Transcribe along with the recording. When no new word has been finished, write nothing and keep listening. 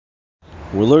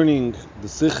We're learning the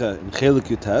Sikha in Chelik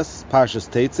Yutes, Parshas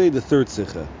Teitzei, the third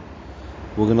Sikha.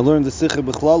 We're going to learn the Sikha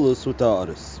B'chlalus with the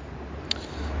Aris.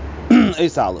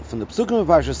 Eis Aleph. From the Psukim of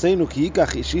Parshas Seinu, Ki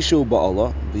yikach ish isha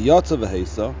u'ba'ala, v'yatza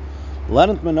v'heisa,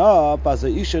 lernt men up as a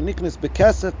isha niknes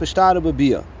bekesef b'shtara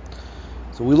b'biyah.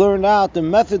 So we learned out the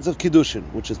methods of Kiddushin,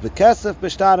 which is bekesef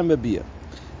b'shtara b'biyah.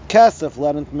 Kesef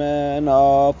lernt men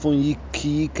up from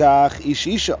Ki yikach ish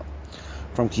isha.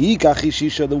 From Ki yikach ish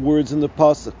isha, the words in the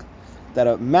Pasuk, that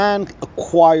a man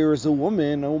acquires a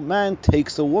woman, a man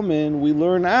takes a woman. We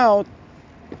learn out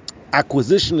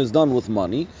acquisition is done with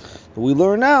money, but we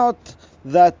learn out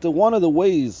that one of the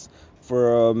ways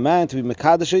for a man to be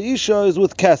Mekadesh Isha is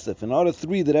with Kesef. And out of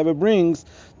three that ever brings,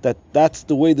 that's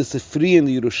the way the Sifri and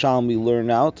the Yerushalmi learn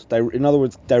out. In other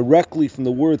words, directly from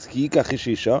the words Ki yikach ish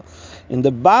isha. In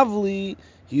the Bavli,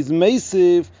 he's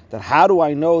Meisiv, that how do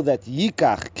I know that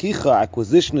Yikach, Kicha,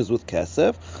 acquisition is with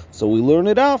Kesef? So we learn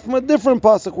it out from a different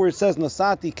pasuk where it says,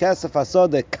 Nasati Kesef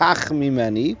Asade Kach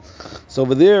Mimeni. So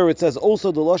over there it says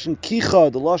also the Lashon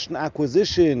Kicha, the Lashon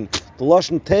acquisition, the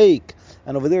Lashon take.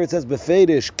 And over there it says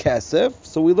Befedish Kesef.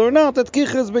 So we learn out that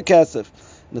Kicha is Bekesef.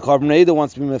 The Karbonaida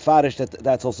wants to be Mefarish,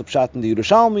 that's also Pshat in the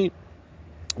Yerushalmi.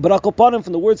 But Akopanim,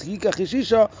 from the words Yikach ish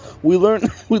isha, we learn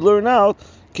out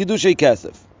Kiddushei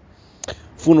Kesef.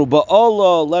 From the word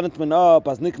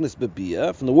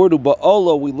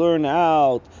ba'ala, we learn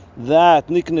out that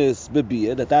niknes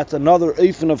bebiyah, that's another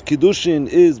eifin of kiddushin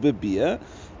is bebiyah,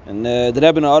 and the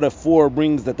Rebbe in Aref 4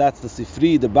 brings that's the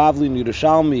Sifri, the Bavli, and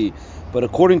Yerushalmi. But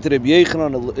according to the Rebbe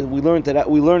Yechanan, we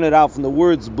learn it out from the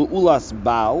words beulas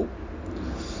bal,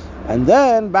 and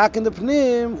then back in the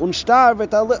Pnim unshtar vet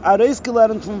areis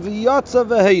gelernt from v'yatza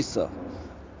v'heisa.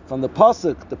 From the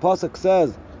pasuk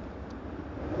says,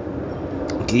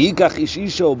 Ki yikach ish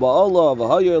isha u'ba'ala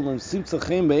v'hayel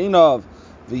simtzachem be'inav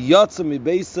v'yatza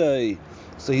mibeisei.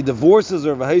 So he divorces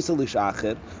her v'heisa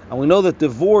lishacher, and we know that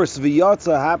divorce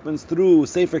v'yatza happens through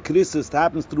Sefer Krisis,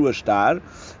 happens through a shtar,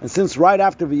 and since right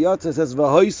after v'yatza it says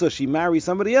v'heisa, she marries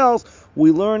somebody else,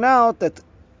 we learn out that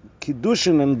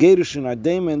Kiddushin and Gerushin are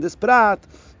Dema in this prat,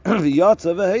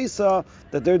 v'yatza v'heisa,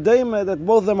 that they're Dema, that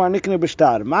both of them are nikne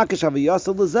b'shtar. Makish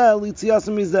ha-v'yasa l'zeh, l'itziasa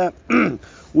mizeh.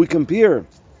 We compare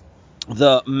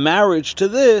the marriage to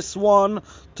this one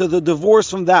to the divorce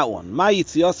from that one.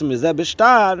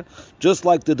 Just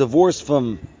like the divorce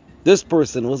from this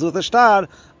person was with a shtar,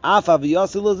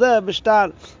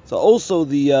 so also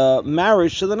the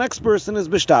marriage to the next person is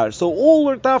bishtar. So all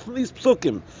learned out from these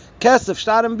psukim. Kesef,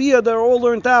 shtar, and biyah, they're all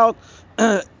learned out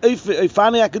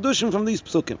Eifani HaKadoshim from these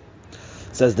psukim.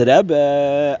 Says the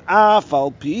Rebbe,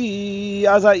 Afal pi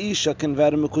azaisha can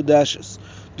være mekudeshes.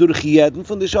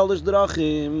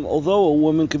 Although a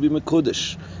woman could be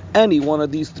Mekudesh, any one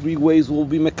of these three ways will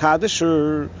be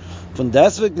Mekadesher. Von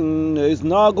deswegen is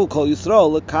Nagel Kol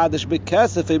Yisrael Kadesh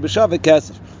Bekesef B'Shav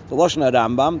Kesef. The Lashon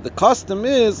Rambam, the custom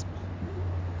is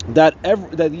that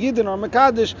Yidden are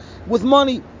Mekadesh with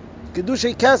money.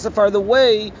 Kedushei Kesef are the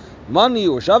way, money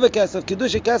or Shav Kesef,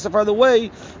 Kedushei Kesef are the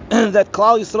way that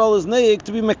Klal Yisrael is neig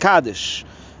to be Mekadesh.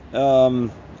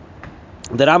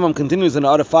 The Rambam continues in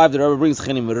Order 5. The Rebbe brings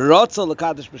Chenim Rotza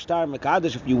L'Kadesh B'Shtar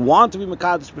Mekadesh. If you want to be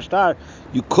Mekadesh B'Shtar,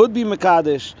 you could be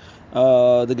Mekadesh.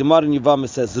 The Gemara in Yevamah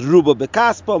says Ruba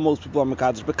B'Kaspa. Most people are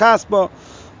Mekadesh B'Kaspa.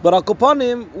 But Al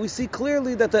Kopanim, we see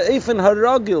clearly that the Eifin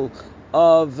Haragil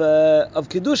of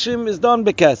Kiddushim is done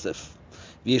B'Kesef.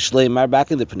 V'yishleimar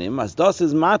back in the Pnim, as das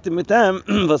is Matim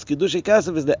mitem, was Kiddushei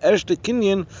Kesef is the erste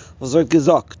Kinyan was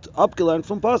gesagt. Abgelernt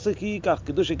from Pasuk Yikach.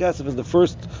 Kiddushei Kesef is the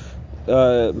first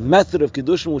method of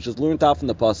Kiddushin, which is learned out from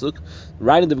the Pasuk.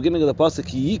 Right in the beginning of the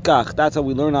Pasuk, Yikach, that's how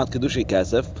we learn out Kiddushei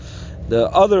Kesef. The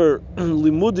other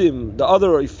limudim, the other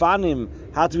ifanim,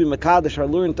 how to be Mekadesh, are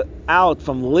learned out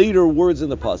from later words in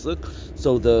the Pasuk.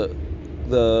 So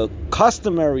the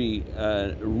customary,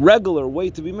 regular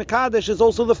way to be Mekadesh is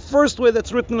also the first way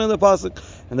that's written in the Pasuk.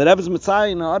 And the Rebbe's Mitzvah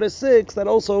in Order 6, that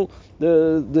also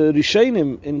the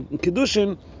Rishonim in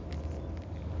Kiddushin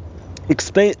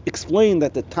explain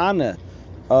that the Tana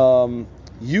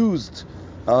used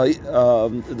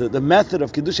the method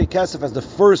of Kiddushei Kesef as the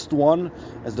first one,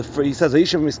 he says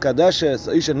Aisha Miskadeshes,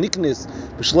 Aisha Niknis,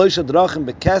 B'Shloisha Drachim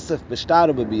B'Kesef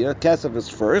B'Shtar B'Biyah. Kesef is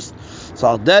first. So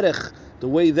Al Derech, the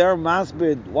way their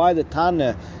masbid, why the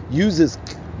Tana uses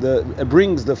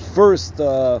brings the first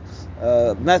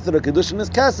method of Kiddushin is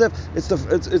Kesef. It's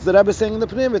the Rebbe saying in the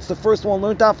Pnim, it's the first one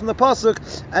learned out from the Pasuk,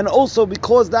 and also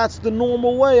because that's the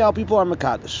normal way how people are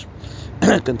Mekadesh.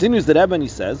 Continues the Rebbe and he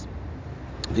says,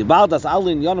 das alle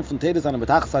in Yonim von Teres an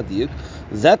Betach Sadir,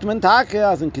 zet men Tage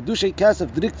as in Kiddushei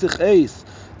Kesef drickt sich eis,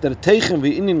 der Teichen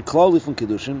wie in Klali von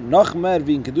Kiddushin, noch mehr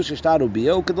wie in Kiddushin Shtar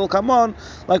Ubiyah, Ukadol Kamon,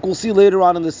 like we'll see later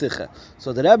on in the Sikha.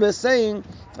 So the Rebbe is saying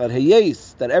that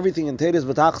Hayes, that everything in Teres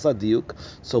B'tachsa Diuk,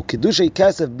 so Kiddushay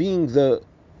Kesef being the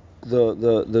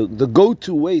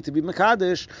go-to way to be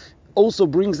Mekadesh, also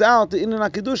brings out the Inyan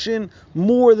HaKiddushin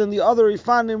more than the other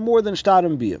Ifanim, more than Shtar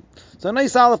and Biyah. So in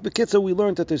Eis Aleph Bekitza we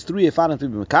learned that there's 3 Ifanim to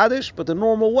be Mekadesh, but the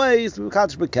normal way is to be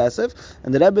Mekadesh B'Kesef,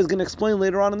 and the Rebbe is going to explain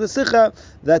later on in the Sikha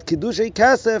that Kiddushay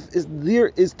Kesef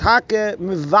is Take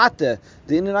Mevate,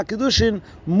 the Inyan HaKiddushin,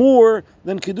 more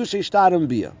than Kiddushay Shtar and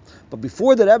Biyah. But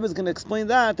before the Rebbe is going to explain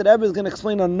that, the Rebbe is going to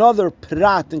explain another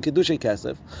Prat in Kiddushay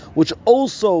Kesef, which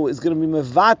also is going to be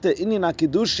Mevate Inyan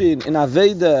HaKiddushin in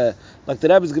Aveda, like the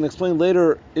Rebbe is going to explain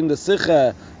later in the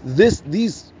Sikha.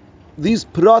 These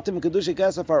pratim Kiddushay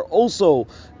Kesef are also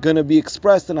going to be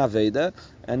expressed in Aveda,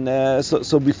 and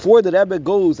so before the Rebbe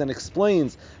goes and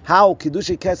explains how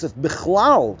Kiddushay Kesef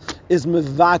Bichlal is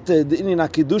mevated the Inyan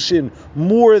HaKiddushin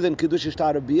more than Kiddushay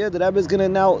Shtar Biyah, the Rebbe is going to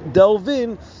now delve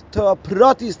in to a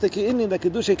pratis the Inyan that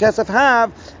Kiddushay Kesef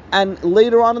have, and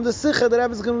later on in the Sikha the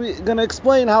Rebbe is going to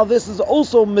explain how this is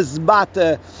also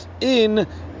mizbate in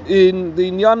the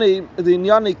Inyane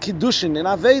Kiddushin in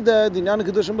Aveda, the Inyane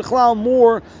Kiddushin Bichlal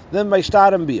more than by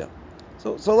Shtar and Biyah.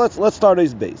 So let's start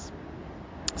his base.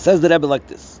 Says the Rebbe like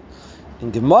this.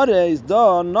 In Gemara is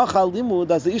done Nachal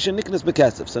Limud as the Isha Niknas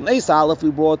Bekesef. So in Eis Aleph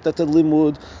we brought that the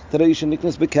Limud that the Isha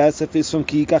Niknas Bekesef is from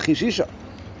Ki Yikach Ish Isha.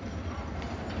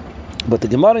 But the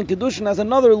Gemara in Kiddushin has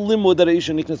another Limud that the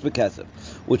Isha Niknas Bekesef,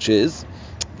 which is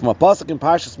from a pasuk in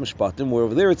Parshas Mishpatim, where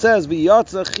over there it says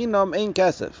V'yatza Chinam Ein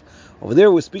Kesef. Over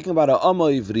there we're speaking about a Amma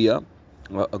Ivriya,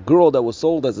 a girl that was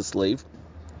sold as a slave.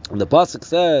 And the pasuk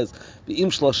says V'im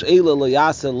Shlosh Eila Lo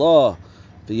Yaseh Lo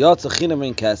V'yatza Chinam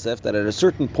Ein Kesef, that at a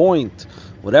certain point,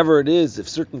 whatever it is, if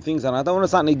certain things are not, I want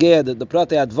to not negate the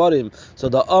Pratei Advarim, so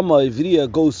the Amma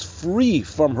Ivriya goes free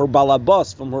from her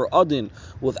balabas, from her adin,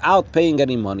 without paying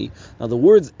any money. Now the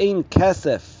words Ein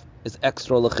Kesef is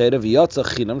extra l'chera, v'yatza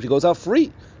chinam, she goes out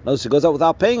free. No, she goes out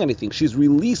without paying anything. She's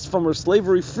released from her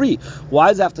slavery free. Why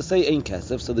does it have to say ein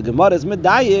kesef? So the Gemara is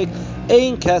medayik,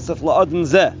 ein kesef la'adin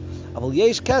zeh. Aval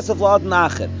yesh kesef la'adin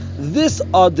acher. This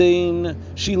adin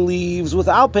she leaves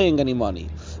without paying any money.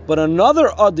 But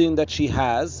another adin that she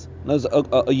has,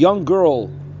 a young girl,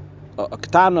 a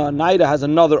Ketana, a Naida has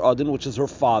another adin, which is her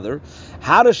father.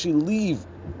 How does she leave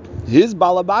his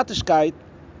balabatishkeit?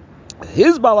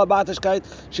 His balabatishkeit,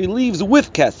 she leaves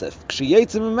with kesef.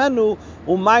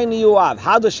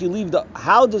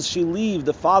 How does she leave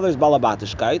the father's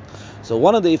balabatishkeit? So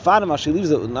one of the ifanim she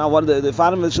leaves it now. One of the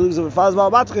ifanim that she leaves the father's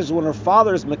balabatishkeit is when her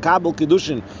father is mekabel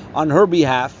kiddushin on her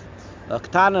behalf.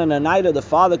 Ktana and Anaida, the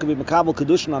father could be mekabel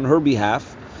kiddushin on her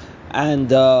behalf, and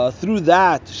through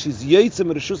that she's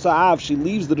yetzim reshus ha'av. She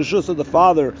leaves the reshus of the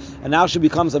father, and now she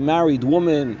becomes a married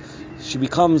woman. She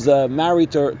becomes married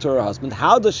to her husband.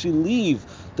 How does she leave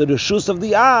the reshus of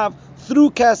the Av? Through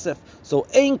kesef. So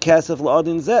ein kesef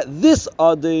la'adin zeh. This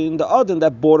adin, the adin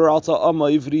that bought her out to Amma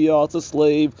Ivriya, out to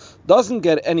slave, doesn't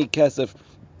get any kesef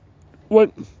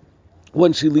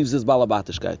when she leaves his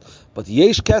balabatishkeit. But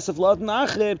yesh kesef la'adin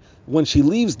acher, when she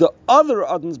leaves the other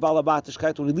adin's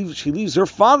balabatishkeit, when she leaves her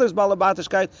father's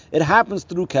balabatishkeit, it happens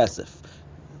through kesef.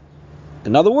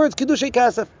 In other words, Kiddushay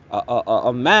Kesef.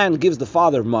 A man gives the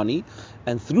father money,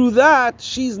 and through that,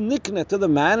 she's niknet to the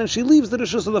man, and she leaves the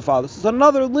reshus of the father. This is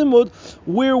another limud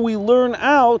where we learn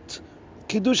out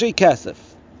Kiddushay Kesef.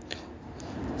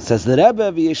 Says the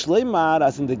Rebbe, v'yesh leimar,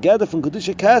 as in the Geder from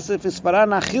Kiddushay Kesef, is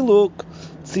faran achiluk,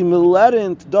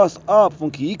 tzimlerent das up from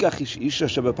Ki Yikach Ish Isha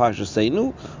shebe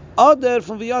Parshaseinu, other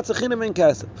from v'yatza chinam en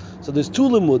kesef. So there's two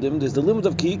limudim. There's the limud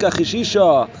of Ki Yikach Ish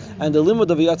Isha and the limud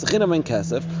of v'yatza chinam en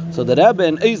kesef. So the Rebbe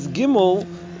in Eis Gimel,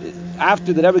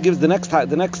 after the Rebbe gives the next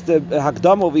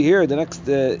hakdam over here, the next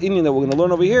inyan that we're going to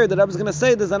learn over here, the Rebbe is going to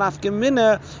say there's an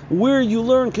afkemina where you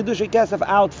learn Kiddushay Kesef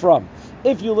out from.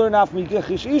 If you learn out from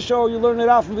Yikach Ish Isha or you learn it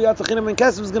out from v'yatza chinam en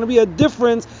kesef, there's going to be a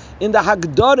difference in the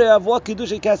hagdara of what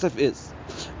Kiddushay Kesef is.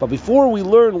 But before we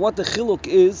learn what the chiluk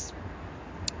is,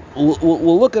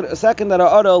 we'll look at a second at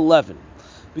our 11.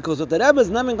 Because what the Rebbe is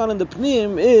naming on in the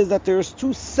Pnim is that there's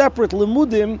two separate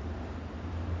limudim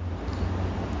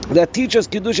that teach us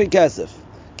Kiddushay Kesef.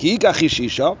 Ki Yikach Ish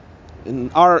Isha, in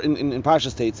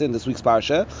Parshas Teitzah, in this week's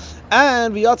Parsha,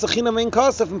 and v'yatza chinam ein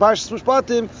kesef in Parshas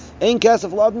Mishpatim, ein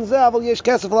kesef l'adin zeh, aval yesh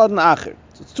kesef l'adin acher.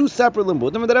 So it's two separate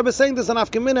limudim, and the Rebbe is saying this on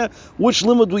Afkamina, which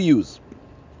limud we use.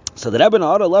 So the Rebbe in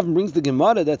Ar 11 brings the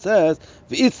Gemara that says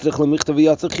v'itzrich l'michtav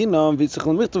v'yatza chinam v'itzrich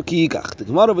l'michtav ki yikach. The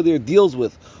Gemara over there deals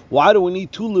with why do we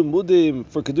need two limudim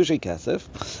for Kiddushay Kesef,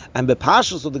 and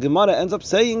Bepashas what the Gemara ends up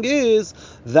saying is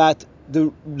that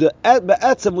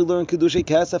be'etzem we learn Kedushay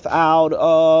Kesef out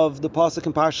of the pasuk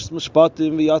in Parshas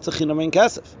Mishpatim v'yatzeh chinam ein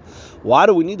kesef. Why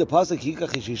do we need the pasuk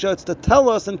Hikach Ishisha? It's to tell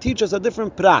us and teach us a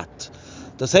different prat.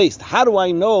 To say, how do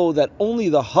I know that only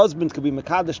the husband could be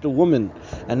mekadesh the woman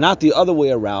and not the other way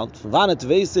around? Vanet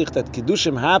veisich that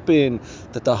kiddushim happen,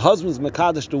 that the husband's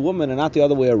mekadesh the woman and not the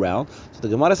other way around. So the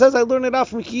Gemara says, I learned it out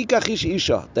from Hikach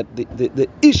Isha, that the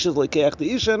ish is like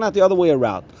the isha and not the other way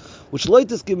around. Which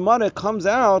latest Gemara comes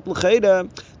out l'cheda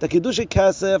that Kedushay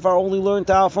Kesef are only learned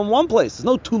out from one place. There's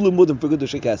no two limudim for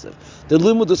Kedushay Kesef. The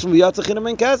limud is from Yatzeh Chinam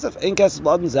ein Kesef. Ein Kesef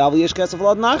l'ad Zav, yesh Kesef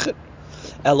l'ad Nachir.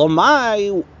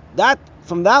 Elomai, that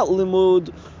from that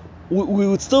limud, we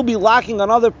would still be lacking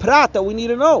another prat that we need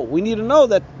to know. We need to know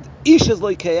that isha is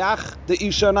like keach, the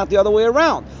isha, not the other way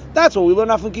around. That's what we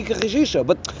learn out from Hikach Isha.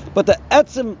 But the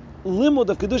etzim limud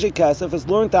of Kedushay Kesef is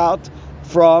learned out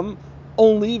from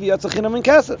only Yatzeh Chinam ein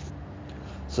Kesef.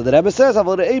 So the Rebbe says,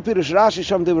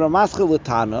 Rashi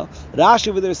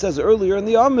over there says earlier in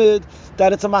the Amid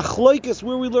that it's a machloikis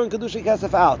where we learn Kedushay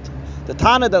Kesef out. The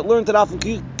Tana that learned it out from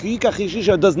Hikach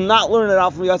Isha does not learn it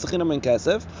out from Yatzeh Chinam ein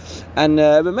Kesef, and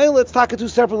b'meila it's taka two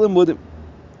separate limudim.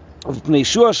 V'pnei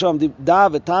shua sham da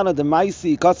v'tana de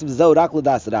maisi kasav zeu rak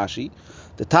l'das Rashi.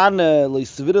 The Tana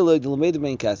le'svira le'delamedim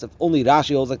ein Kesef. Only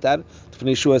Rashi holds like that.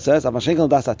 V'pnei shua says, "Amashenkel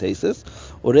das atesis."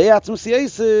 Urei atzmus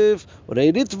yesif,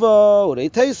 urei ritva, urei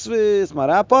teisvis,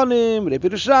 maraponim, urei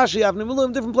pirush Rashi. Avnei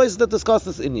milim, different places that discuss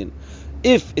this Indian.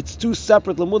 If it's two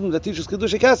separate limudim that teaches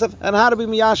Kedushay Kesef, and how to be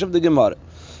miyash the Gemara.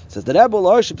 Says the Rebbe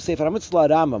L'Orship Sefer HaMitzvah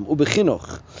Rambam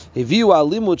ubechinuch heviu al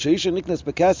limud sheisha niknes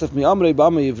bekesef mi'amrei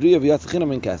b'amei yivriya v'yatzeh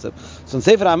chinam ein kesef. So in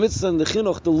Sefer HaMitzvah and the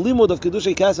chinuch, the limud of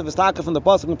Kedushay Kesef is taka from the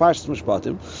pasuk in Parshas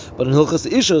Mishpatim, but in Hilchas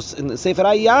Ishus in Sefer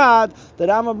HaYad the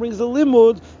Rambam brings the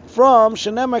limud from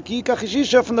Shenemar Ki Hikach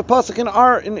Isha from the pasuk in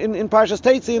Parshas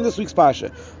Teitzei in this week's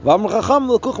parsha. V'amr chacham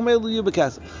l'kuchem elu yu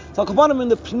bekesef. So Kapanim in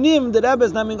the Pnim the Rebbe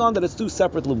is naming on that it's two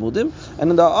separate limudim, and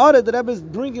in the Ared the Rebbe is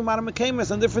bringing Maram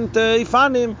Mekemes and different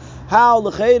ifanim how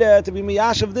l'cheira to be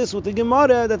miyash of this with the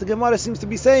Gemara, that the Gemara seems to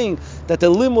be saying that the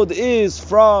limud is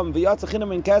from v'yatzeh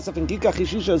chinam ein kesef and Hikach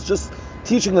Isha is just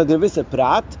teaching the devisa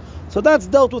prat. So that's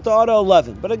dealt with the Ara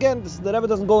 11. But again, the Rebbe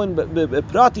doesn't go in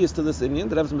pratius to this Indian.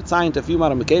 The Rebbe is mitzayin to a few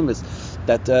Maram Mekemes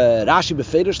that Rashi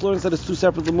Befedish learns that it's two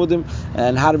separate limudim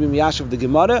and how to be miyash of the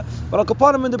Gemara. But al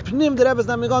kapanim in the Pnim, the Rebbe is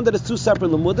naming on that it's two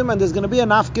separate limudim, and there's going to be a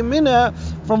nafkemina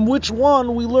from which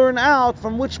one we learn out,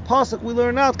 from which pasuk we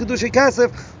learn out Kedushay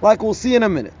Kesef, like we'll see in a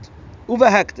minute. Uva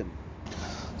hektim.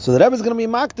 So the Rebbe is going to be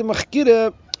maktim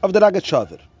machkira of the Ragat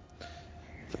Shavir.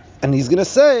 And he's going to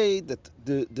say that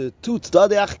the two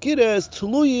tzadei achkira is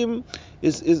tuluyim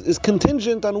is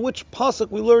contingent on which pasuk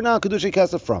we learn out Kedushay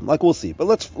Kesef from, like we'll see. But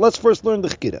let's first learn the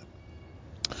chkira.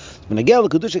 Menagel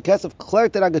Kedushay Kesef klar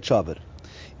teragat shaver.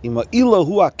 Ima ila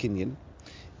hu akinyan.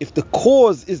 If the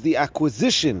cause is the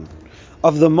acquisition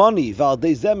of the money, val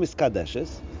deizem iskadeshes,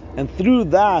 and through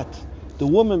that the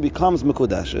woman becomes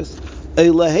mekudeshes,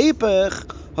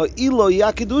 elahepech ha ilo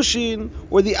yakidushin,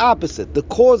 or the opposite. The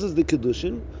cause is the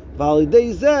kedushin.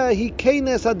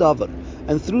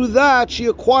 And through that she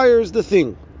acquires the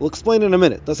thing. We'll explain in a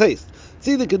minute. Das heißt,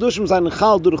 see the kedushim sein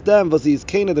chal durch dem was sie is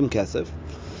keine dem kesef.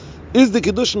 Is the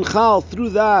kedushin chal through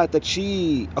that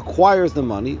she acquires the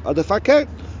money? Or the faket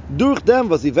durch dem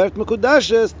was sie wird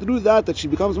mekudeshes, through that she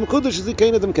becomes mekudesh is sie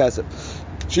keine dem kesef.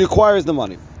 She acquires the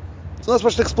money. So let's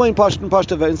first explain Pashto and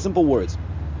Pashto in simple words.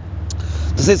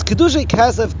 This says Kedushay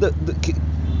Kesef,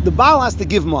 the Baal has to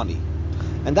give money.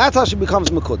 And that's how she becomes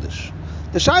Mekudesh.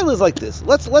 The shaila is like this.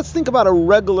 Let's think about a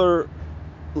regular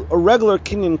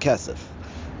Kinyan Kesef,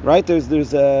 right?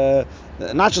 There's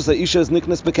not just a Isha is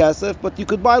Niknas Bekesef, but you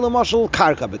could buy Lamashal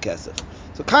Karka Bekesef.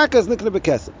 So Karka is Niknas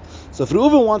Bekesef. So if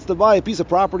Reuven wants to buy a piece of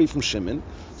property from Shimon,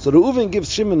 so Reuven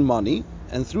gives Shimon money,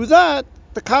 and through that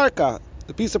the Karka,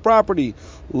 the piece of property,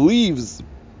 leaves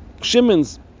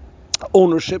Shimon's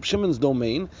ownership, Shimon's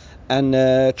domain, and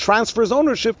transfers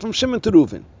ownership from Shimon to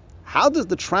Reuven. How does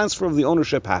the transfer of the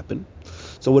ownership happen?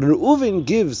 So when Reuven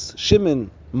gives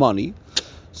Shimon money,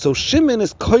 so Shimon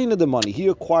is koine the money, he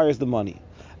acquires the money.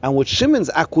 And with Shimon's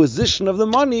acquisition of the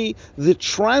money, the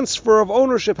transfer of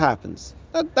ownership happens.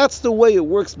 That's the way it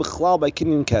works b'chlal by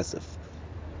Kinyan Kesef.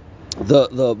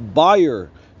 The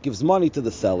buyer gives money to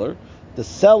the seller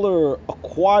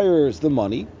acquires the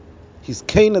money, he's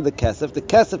koine the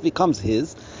kesef becomes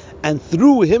his, and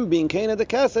through him being Kaina the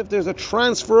Kesef, there's a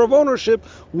transfer of ownership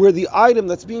where the item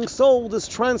that's being sold is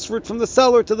transferred from the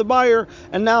seller to the buyer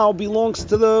and now belongs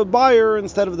to the buyer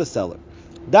instead of the seller.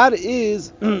 That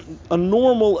is a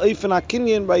normal Eifin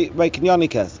HaKinyan by Kinyani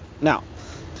Kesef. Now,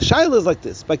 the Shaila is like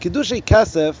this. By Kedushay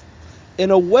Kesef, in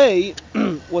a way,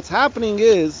 what's happening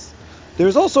is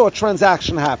there's also a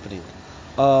transaction happening.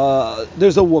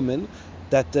 There's a woman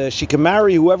that she can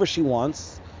marry whoever she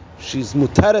wants. She's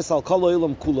muteres al kol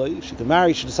olam kulay. She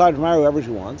decided to marry whoever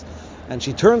she wants, and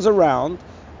she turns around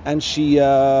and she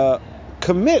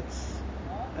commits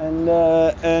and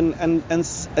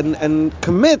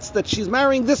commits that she's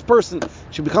marrying this person.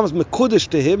 She becomes mekudesh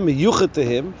to him, miyuchet to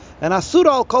him, and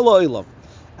asura al kol olam.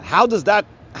 How does that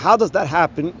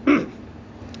happen?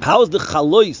 How is the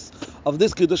chalois of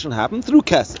this kiddushin happen? Through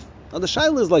kesef. Now the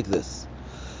shaila is like this.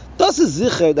 Does it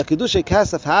zicher that kiddushay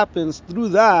kesef happens through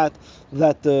that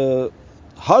the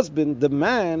husband, the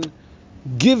man,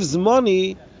 gives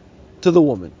money to the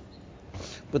woman?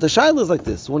 But the shaila is like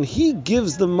this. When he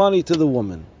gives the money to the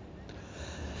woman,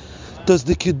 does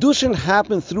the kiddushin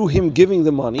happen through him giving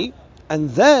the money?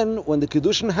 And then when the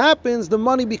kiddushin happens, the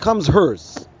money becomes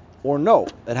hers? Or no,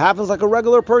 it happens like a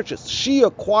regular purchase. She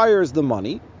acquires the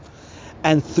money,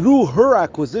 and through her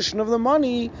acquisition of the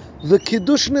money, the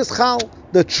kiddushin is chal.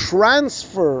 The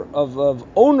transfer of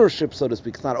ownership, so to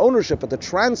speak, it's not ownership, but the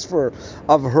transfer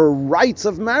of her rights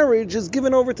of marriage is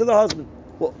given over to the husband.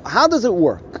 Well, how does it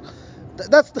work?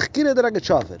 That's the chkira de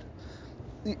Ragachover.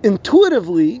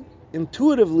 Intuitively,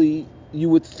 you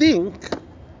would think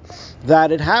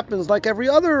that it happens like every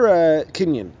other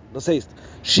kinyan. Let's say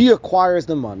she acquires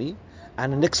the money,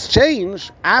 and in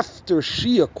exchange, after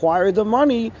she acquired the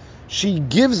money, she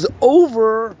gives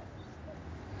over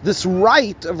this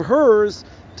right of hers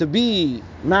to be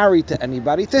married to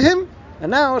anybody, to him,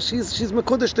 and now she's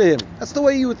mekudesh to him. That's the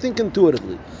way you would think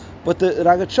intuitively. But the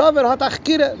Ragachover hat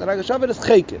achkira, the Ragachover is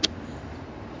chayker.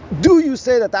 Do you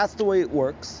say that that's the way it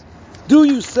works? Do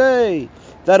you say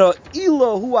that a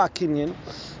ilahu akinyan?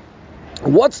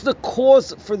 What's the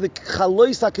cause for the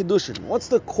chalois hakidushin? What's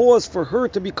the cause for her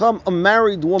to become a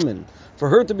married woman? For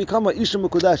her to become a isha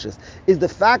mekudeshes? Is the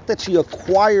fact that she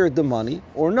acquired the money,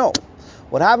 or no?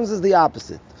 What happens is the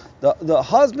opposite. The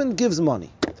husband gives money,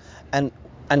 and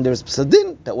there's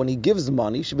psadin that when he gives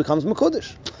money, she becomes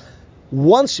mekudesh.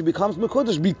 Once she becomes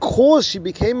mekudesh, because she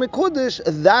became mekudesh,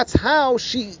 that's how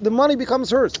the money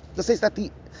becomes hers. Let's say it's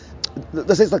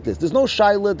like this. There's no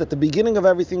shaila that the beginning of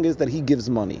everything is that he gives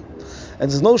money, and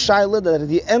there's no shaila that at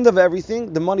the end of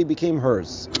everything the money became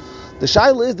hers. The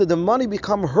shaila is that the money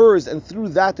become hers, and through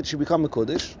that she become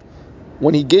mekudesh.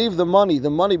 When he gave the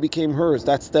money became hers.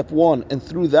 That's step one, and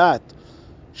through that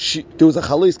there was a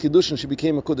chalis kiddushin. She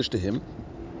became a kuddush to him.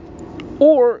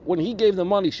 Or when he gave the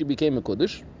money, she became a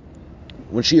kuddush.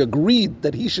 When she agreed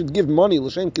that he should give money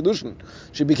l'shem kiddushin,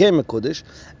 she became a kuddush,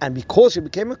 and because she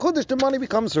became a kuddush, the money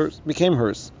became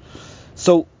hers.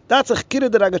 So that's a chkira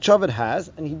that Ragachover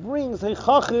has, and he brings a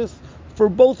chachis for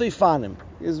both a fanim.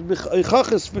 Is a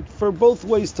chachis for both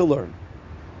ways to learn.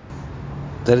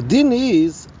 The din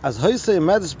is as hoysei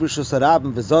medes b'rishus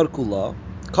harabim v'zar kula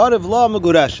karev la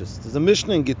megurashes. There's a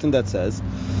Mishnah in Gittin that says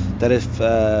that if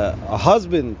a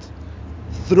husband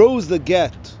throws the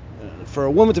get for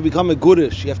a woman to become a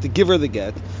gurish, you have to give her the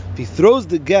get. If he throws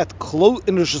the get in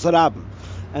rishus harabim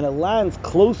and it lands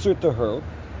closer to her,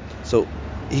 so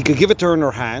he could give it to her in her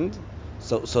hand.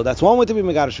 So that's one way to be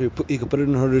megarish. He could put it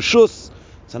in her rishus.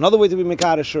 It's another way to be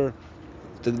megarish her.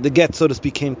 The get, so to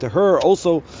speak, came to her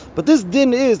also. But this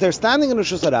din is, they're standing in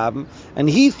Rishus Harabim, and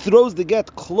he throws the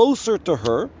get closer to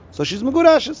her, so she's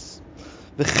megurashes.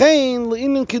 V'chein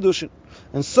le'inin kiddushin.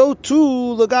 And so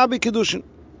too, legabi kiddushin.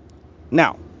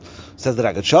 Now, says the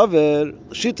Ragachover,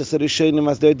 Shittas Rishonim,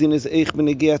 as their din is eich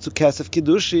b'negia to kasef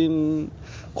kiddushin.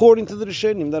 According to the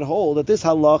Rishonim, that hold that this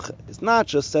halach is not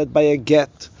just said by a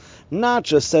get, not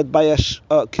just said by a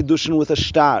kiddushin with a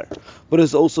shtar, but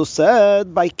is also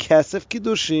said by kesef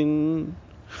kiddushin.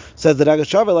 Says the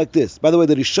Ragachover like this. By the way,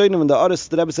 the Rishonim and the Aris,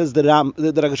 the Rebbe says the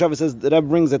Ragachover says the Rebbe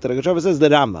brings it. The Ragachover says the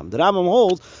Rambam. The Rambam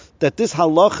holds that this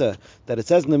halacha that it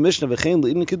says in the Mishnah v'chein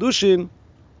le'inin kiddushin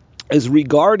is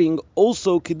regarding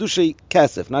also kiddushay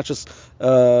kesef, not just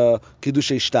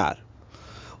kiddushay shtar.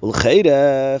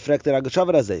 Ulcheire fragt der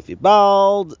Ragachover azay.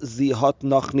 Bald sie hat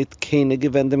noch nicht keine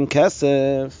gewendem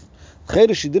kesef.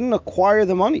 She didn't acquire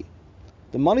the money.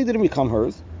 The money didn't become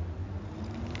hers.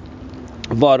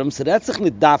 Warum? So that's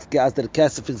nicht dafke as der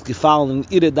kesef is gefallen in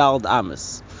ihre dald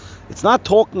ames. It's not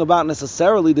talking about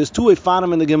necessarily, there's two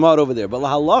efanim in the Gemara over there, but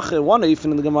la halacha, one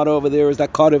efan in the Gemara over there is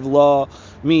that karev law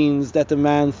means that the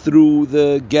man threw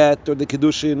the get or the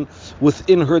kiddushin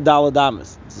within her dalad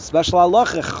ames. It's a special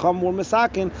halacha, chacham or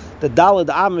misakin, the dalad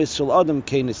ames shel adam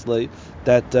kenislei,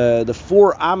 that the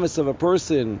 4 ames of a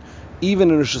person,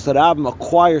 even in Rishus Harabim,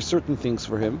 acquire certain things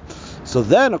for him. So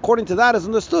then, according to that, is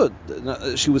understood.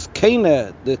 She was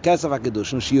kena the kesef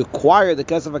hakidushin. She acquired the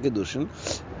kesef hakidushin.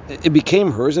 it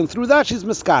became hers, and through that she's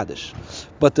miskadish.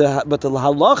 But the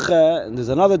halacha, and there's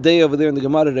another day over there in the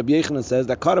Gemara, Rabbi Yechanan says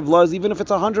that Karav law is even if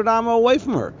it's 100 amma away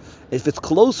from her. If it's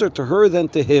closer to her than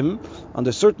to him,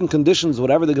 under certain conditions,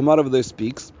 whatever the Gemara over there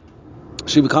speaks,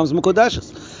 she becomes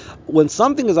Mukodeshes. When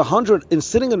something is 100 and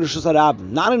sitting in Rishus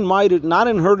Harabim, not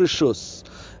in her Rishus,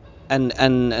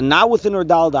 and not within her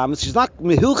Dal Damas, she's not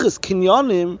Mehilchis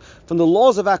Kinyanim from the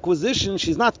laws of acquisition,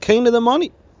 she's not Kain of the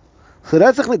money. So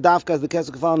that's actually Dafka as the case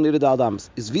of Kefal near the Dal Damas.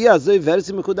 Is via Zay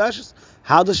Versi Mekudeshes?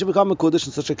 How does she become Mekudesh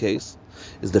in such a case?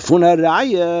 Is the Funa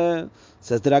Raya,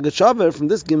 says the Ragat from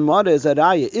this Gemara is a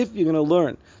Raya. If you're going to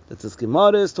learn that this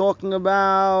Gemara is talking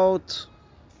about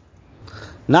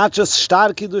not just Shtar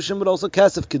Kiddushin, but also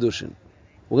Kesef Kiddushin.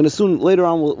 We're going to soon, later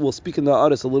on, we'll speak in the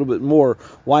Aris a little bit more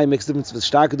why it makes a difference with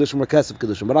Shtar Kiddushin or Kesef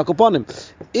Kiddushin. But Akaponim,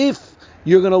 if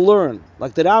you're going to learn,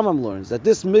 like the Rambam learns, that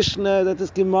this Mishnah, that this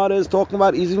Gemara is talking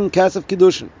about is even Kesef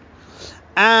Kiddushin,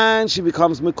 and she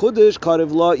becomes Mekudesh,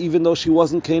 Karev law, even though she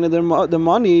wasn't Kain of the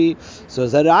money, so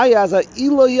Zaraya as a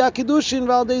Ilo Ya Kiddushin,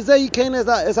 Valdezei Kain as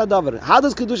a Davar. How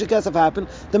does Kiddushin Kesef happen?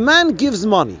 The man gives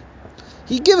money.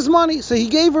 He gives money, so he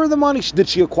gave her the money. Did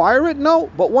she acquire it? No.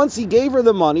 But once he gave her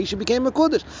the money, she became a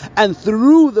Mekudesh. And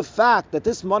through the fact that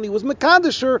this money was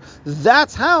Mekadesher,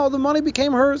 that's how the money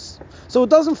became hers. So it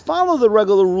doesn't follow the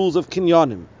regular rules of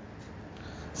Kinyanim.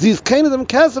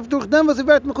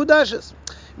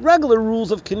 Regular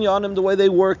rules of Kinyanim, the way they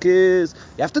work is,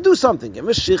 you have to do something.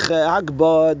 Meshicha,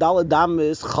 Hagba,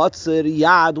 Daladamis, Chatzir,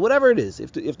 Yad, whatever it is. You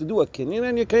have to do a Kinyan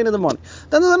and you're Kain of the money.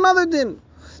 Then there's another din.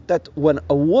 That when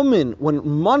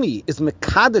money is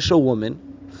Mekadesh a woman,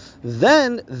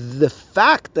 then the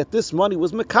fact that this money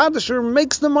was Mekadesher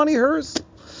makes the money hers.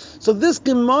 So this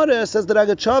Gemara says that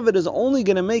Agachavid is only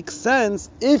going to make sense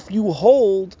if you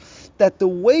hold that the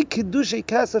way Kiddushay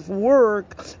Kesef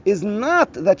work is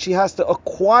not that she has to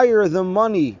acquire the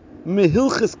money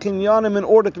Mehilchis Kinyanim in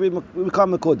order to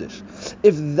become a Kodesh.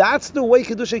 If that's the way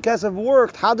Kiddushay Kesef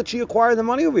worked, how did she acquire the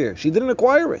money over here? She didn't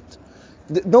acquire it.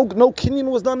 No kinyan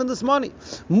was done in this money.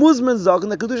 Muzman Zog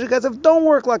and the Kedusha Kesef don't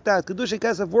work like that. Kedusha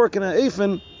Kesef work in an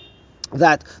Eifen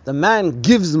that the man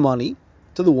gives money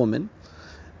to the woman,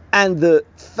 and the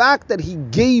fact that he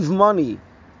gave money,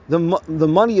 the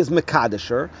money is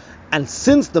Mekadesher, and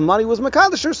since the money was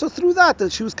Mekadesher, so through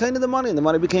that she was kind of the money, and the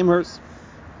money became hers.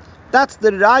 That's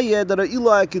the Raya that are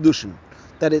Ilah Kiddushin.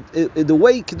 That the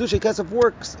way Kiddushay Kesef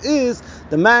works is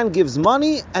the man gives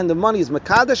money and the money is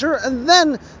Mekadesher, and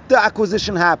then the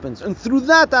acquisition happens, and through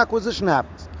that the acquisition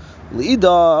happens.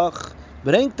 L'idach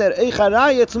bringt Eicha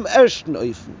Raya zum ersten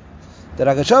Eufen. The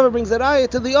Ragat brings the Raya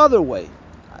to the other way.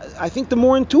 I think the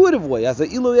more intuitive way, as a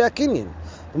Ilu Yakinyan.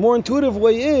 The more intuitive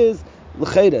way is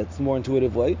L'cheda. It's the more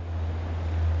intuitive way.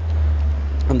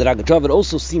 And the Ragat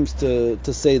also seems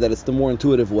to say that it's the more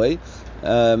intuitive way.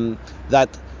 That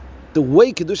the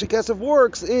way Kiddushay Kesef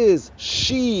works is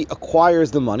she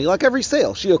acquires the money, like every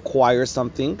sale. She acquires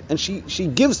something and she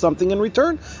gives something in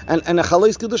return. And a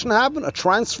Chalais Kiddushin happen, a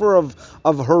transfer of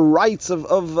her rights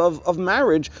of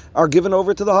marriage are given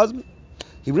over to the husband.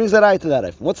 He brings that ayah to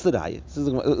that. What's the ayah?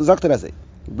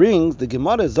 He brings the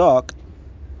Gemara Zok.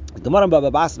 The Gemara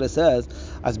Baba Basra says,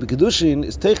 as B'Kiddushin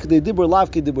is Teich de Dibur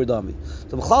Lav Ki Dibur Dami.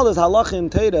 So B'chal is halach in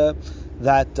Teda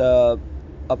that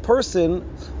a person,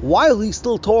 while he's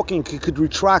still talking, he could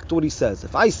retract what he says.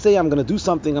 If I say I'm going to do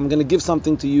something, I'm going to give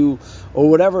something to you, or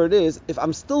whatever it is, if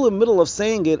I'm still in the middle of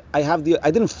saying it, I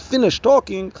didn't finish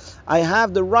talking, I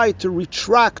have the right to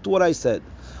retract what I said.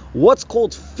 What's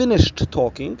called finished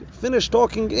talking? Finished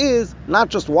talking is not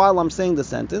just while I'm saying the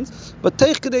sentence, but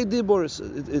teich kedei dibur.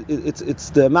 It's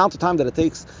the amount of time that it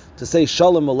takes to say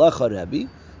Shalom Alecha Rebbe.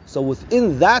 So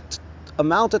within that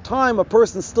amount of time, a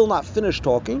person's still not finished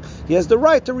talking, he has the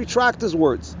right to retract his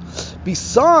words.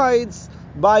 Besides,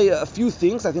 by a few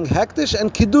things, I think Hektish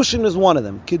and Kiddushin is one of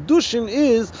them. Kiddushin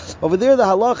is, over there the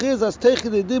halach is, as teich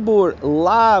kedei dibur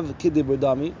lav ki dibur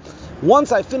dami.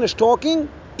 Once I finish talking,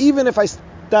 even if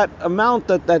that amount,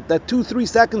 that 2-3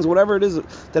 seconds, whatever it is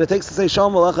that it takes to say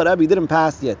Shalom Alecha Rebbe didn't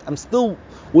pass yet, I'm still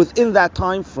within that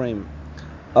time frame.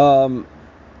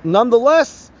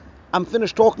 Nonetheless, I'm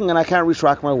finished talking and I can't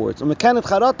retract my words. That's the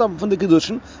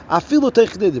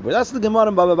Gemara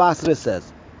in Baba Basra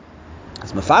says.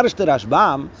 As Mefarish the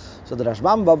Rashbam, so the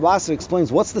Rashbam Baba Basra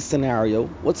explains what's the scenario,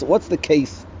 what's the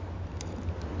case.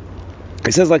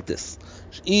 He says like this: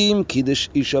 Im Kiddush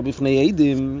Isha b'fnei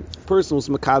Eidim, person was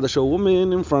Mekadosh a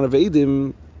woman in front of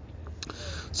Eidim.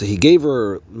 So he gave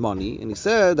her money and he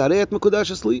said, Harei et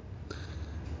mekudash asli.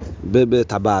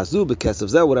 Tabazu, bekesef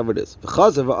zeh, whatever it is.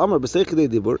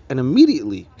 And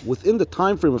immediately, within the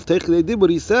time frame of Teich Kedei Dibur,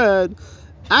 he said,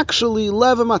 actually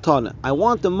leva matana. I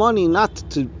want the money not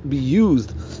to be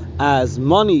used as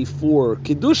money for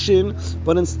kiddushin,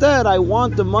 but instead I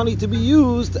want the money to be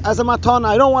used as a matana.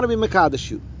 I don't want to be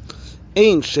mekadesh you.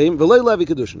 Ein shem v'lei levi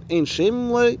kiddushin. Ein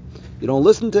shem lei. You don't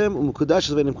listen to him.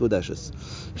 Umukudashes v'enim kudashes.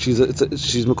 She's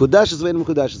mekudashes v'enim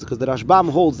kudashes because the Rashbam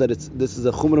holds that this is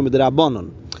a chumra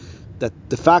midrabanon. That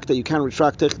the fact that you can't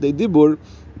retract techdei dibur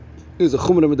is a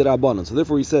chumra midrabanon. So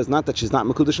therefore he says not that she's not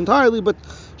mekudesh entirely, but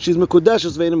she's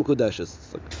mekudashes v'enim kudashes.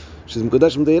 She's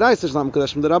mekudashes mideiraisa, she's not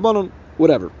mekudashes midrabanon.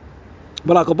 Whatever.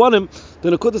 But Akabonim,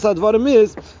 the Nekudas Advarim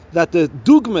is that the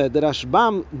dugma that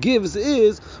Rashbam gives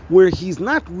is where he's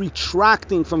not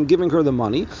retracting from giving her the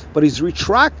money, but he's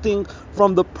retracting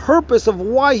from the purpose of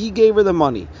why he gave her the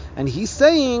money. And he's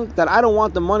saying that I don't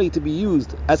want the money to be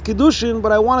used as Kiddushin,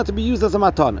 but I want it to be used as a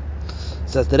matana.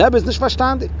 Says the Rebbe is nicht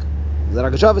verstandig. Der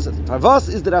Ragashava says, was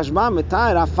is der Rashbam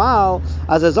mitayr afal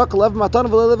as sagt lev matan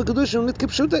vel lev kedushin nit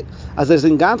kipshute as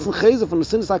in ganzen Chese von der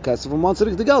Sinnes HaKesef von man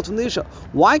zurück the Geld von der Isha.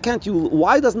 Why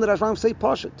doesn't the Rashbam say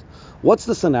Pashit? What's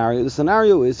the scenario? The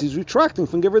scenario is he's retracting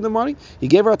from giving her the money. He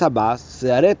gave her a tabas,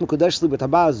 se'aret mekudesh li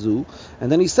b'tabas zu, and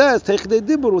then he says techdei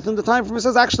dibur within the time frame. He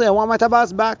says actually I want my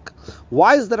tabas back.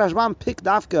 Why is the Rashbam pick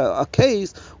dafka a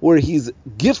case where he's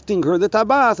gifting her the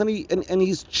tabas and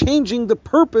he's changing the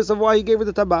purpose of why he gave her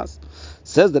the tabas?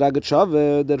 Says the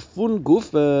Ragashava der fun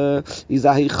gufe is a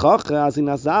hichach as in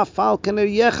azaf fal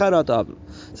kener yecharat ab.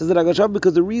 Says the Ragashava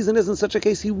because the reason is in such a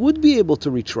case he would be able to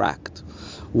retract.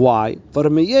 Why? For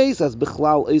meyes as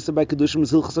bichlal eisa by kedushin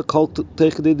zilchas kol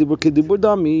techdei dibur kedibur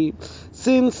dami.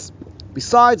 Since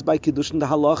besides by kedushin the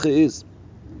halacha is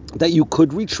that you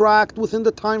could retract within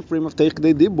the time frame of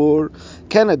techdei dibur,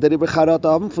 kena der becharat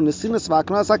haben von der sinnes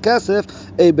vaknas hakesef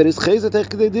beris chayze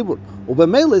techdei dibur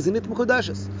ubemele is nit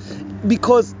mekudashes.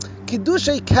 Because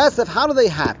kiddushay kesef, how do they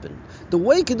happen? The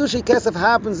way kiddushay kesef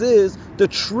happens is the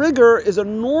trigger is a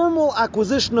normal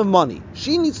acquisition of money.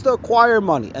 She needs to acquire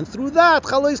money, and through that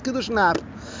chalais kiddushin happen.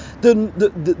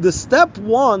 The step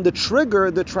one, the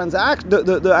trigger, the transaction,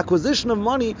 the acquisition of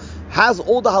money has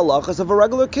all the halachas of a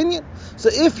regular kinyan. So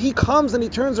if he comes and he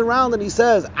turns around and he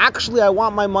says, actually I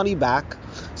want my money back,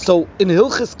 so in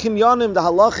Hilchis Kinyanim, the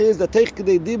halacha is that Teich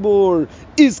Kedei Dibur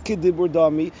is Kedibur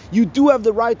Dami. You do have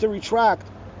the right to retract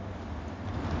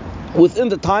within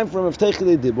the time frame of Teich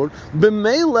Kedei Dibur.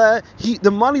 B'meila,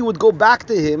 the money would go back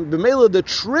to him. B'meila, the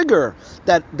trigger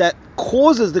that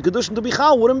causes the Kedushin to be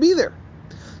Chal wouldn't be there.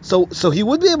 So he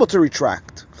would be able to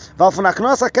retract. So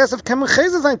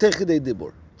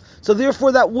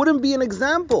therefore that wouldn't be an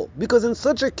example, because in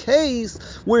such a case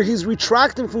where he's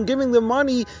retracting from giving the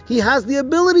money, he has the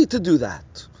ability to do that.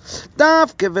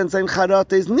 Dafke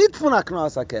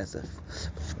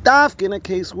in a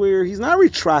case where he's not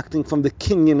retracting from the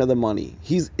kinyan of the money,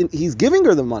 he's giving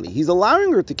her the money, he's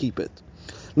allowing her to keep it.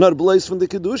 Not blaze from the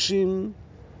kedushin.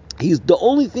 The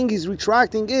only thing he's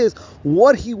retracting is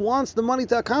what he wants the money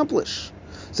to accomplish.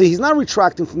 So he's not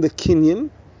retracting from the kinyan.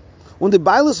 When the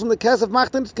bailus from the kesef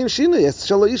machtan kinshina, yes,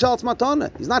 shaloisha al matana.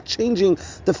 He's not changing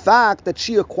the fact that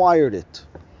she acquired it.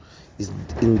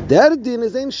 In der din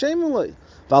is ein shemulay.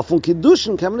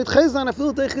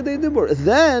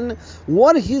 Then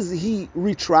what is he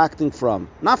retracting from?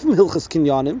 Not from Hilchas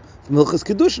Kinyanim, from Hilchas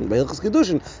Kedushin. By Hilchas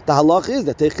Kedushin, the halach is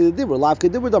that Techidei Dibur, Lav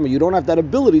Kedibur Dama. You don't have that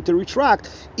ability to retract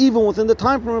even within the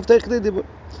time frame of Techidei Dibur.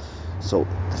 So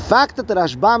the fact that the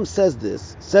Rashbam says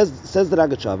this, says the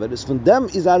Ragachavet, is from them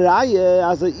is a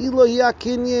raya as a Elohi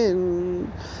Kinyan.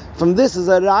 From this is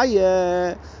a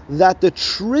raya that the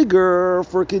trigger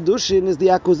for Kiddushin is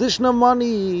the acquisition of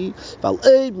money. If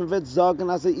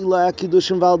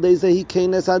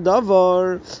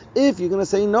you're going to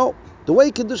say no, the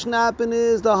way Kiddushin happen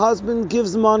is the husband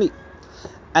gives money,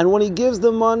 and when he gives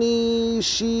the money,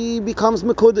 she becomes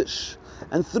Mekudesh.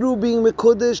 And through being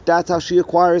Mekudesh, that's how she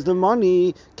acquires the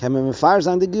money. Then you can be Mefarish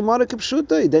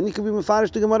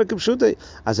the Gemara Kipshute.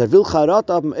 As I will charat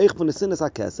ab eich von the sinnes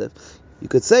hakesef. You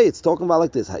could say it's talking about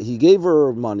like this. He gave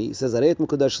her money. He says,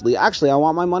 actually, I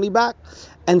want my money back.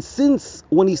 And since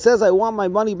when he says, I want my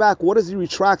money back, what is he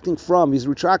retracting from? He's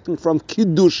retracting from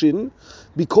Kiddushin.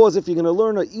 Because if you're going to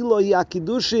learn a Elohi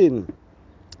Kiddushin,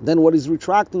 then what he's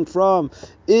retracting from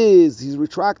is he's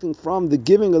retracting from the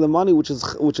giving of the money, which is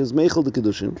meichel the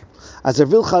kedushin. As er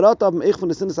will charata eich von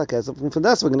the sinnes hakesef, from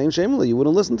das wegen ein shemle, you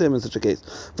wouldn't listen to him in such a case.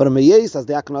 For a meyes as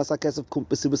the aknas hakesef kum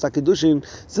besibus hakedushin,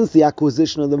 since the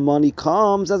acquisition of the money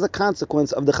comes as a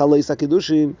consequence of the chaleis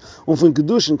hakedushin, und von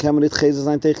kedushin kann man nicht chese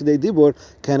sein techidei dibur,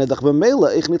 kann doch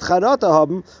bemele ich nicht charata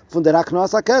haben von der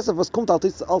aknas hakesef, was kommt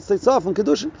als tetzah von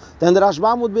kedushin. Then the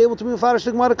Rashbam would be able to be mefarish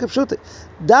the Gemara Kipshute.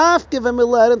 Darf wenn wir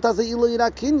learned as a Ila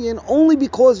Yira Kinyan only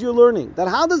because you're learning. That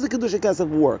how does the Kedusha Kesef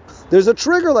work? There's a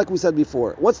trigger, like we said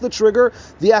before. What's the trigger?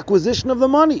 The acquisition of the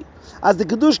money. As the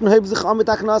Kedushin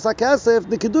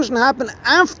the Kedushin happen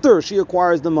after she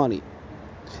acquires the money.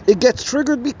 It gets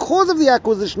triggered because of the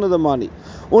acquisition of the money.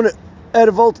 Und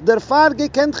wollte der Vater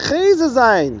gekannt Chese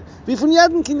sein, wie von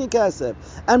jedem Kinyan Kesef.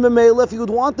 And Memela, if he would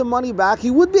want the money back, he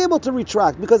would be able to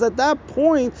retract, because at that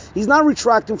point, he's not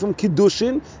retracting from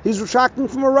Kiddushin, he's retracting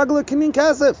from a regular Kinyan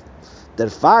Kesef.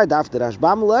 Therefore, after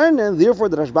Rashbam learn, therefore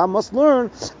the Rashbam must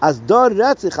learn, as dor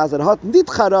Retzich, as hat nicht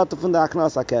Charate von der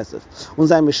Aknas HaKesef. Und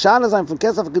sein Mishana sein von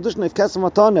Kesef HaKedushin auf Kesef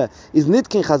Matane is nicht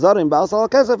kein Chazar in Baal Sal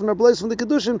HaKesef, nor place from the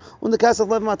Kedushin und the Kesef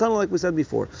Lev Matane, like we said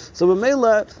before. So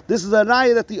B'meila, this is a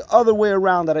raya that the other way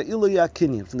around, that are Iluya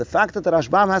Kinyan, from the fact that the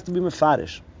Rashbam has to be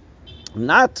Mefarish.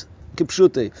 Not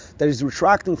Kipshute, that he's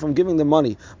retracting from giving the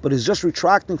money, but he's just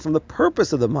retracting from the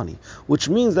purpose of the money, which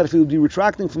means that if he would be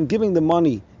retracting from giving the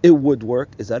money, it would work.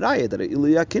 Is that raya, that a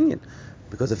Ilya Kinyan?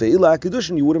 Because if a Ilya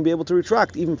Kedushin, you wouldn't be able to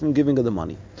retract even from giving of the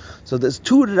money. So there's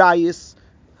two rayas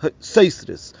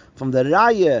seisris from the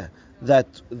raya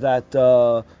that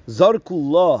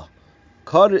Zarkullah,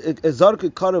 Zarku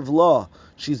Karev law,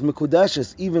 she's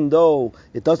Mekudeshes, even though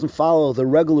it doesn't follow the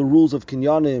regular rules of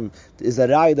Kinyanim, is a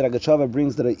raya that Agachava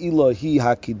brings that a Ila hi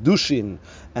ha-Kiddushin,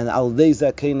 and al-Dei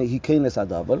he kenes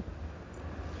adavar.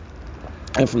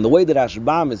 And from the way that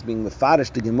Rashbam is being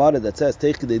mefarish the Gemara that says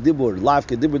Teich Kedei Dibur, Lav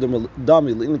Kedibur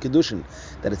Dami L'in Kiddushin,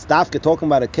 that it's Dafke talking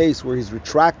about a case where he's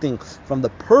retracting from the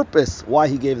purpose why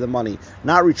he gave the money,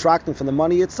 not retracting from the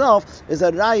money itself, is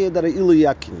a raya that a Ila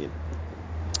Yakinyan.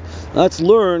 Let's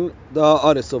learn the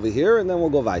Aris over here, and then we'll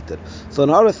go weiter. So in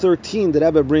Ara 13, the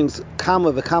Rebbe brings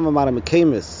Kama v'Kama Mara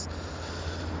Mekemis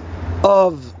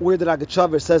of where the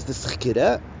Ragachaver says the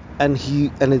Sechkireh, and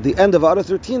at the end of Ara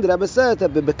 13, the Rebbe said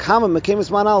that Bekama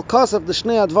Mekemis Manal Kosef the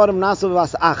Shnei Advarim Nasav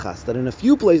Vas Achas. That in a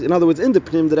few places, in other words, in the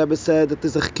Pnim, the Rebbe said that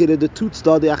there's a Chkireh, the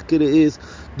Tutzda, the Achkireh is,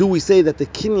 do we say that the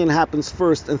Kinyan happens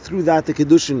first, and through that the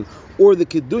Kiddushin, or the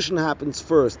Kiddushin happens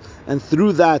first, and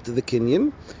through that the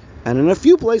Kinyan? And in a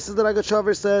few places, the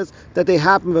Ragachaver says that they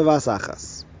happen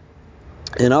v'vasachas.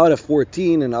 In Ara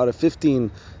 14 and Ara 15,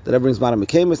 the Rebbe brings Mara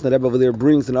Mekemis, and the Rebbe over there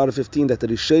brings in Ara 15 that the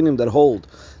Rishonim that hold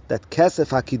that Kesef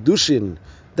HaKiddushin,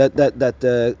 that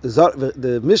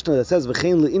the Mishnah that says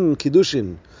V'chein Le'in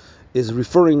Kiddushin is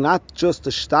referring not just to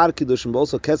Shtar Kiddushin, but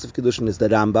also Kesef Kiddushin is the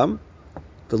Rambam,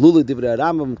 the Luli Divrei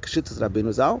Rambam, Kshitzas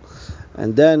Rabbeinu Zal.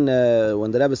 And then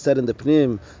when the Rebbe said in the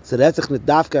Pnim, Seretzich nit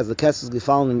Dafka, as the Kesef is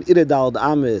gefallen in Iredal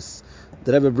Amis,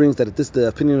 the Rebbe brings that it is the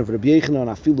opinion of Rabbi Yechanan and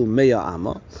Afilu Meya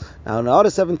Amma. Now in Ara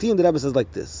 17, the Rebbe says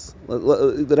like this.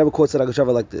 The Rebbe quotes the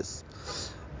Ragashava like this.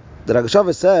 The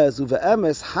Ragashava says,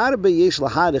 Uve'emes harbe yesh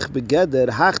laharich begeder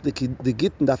hach de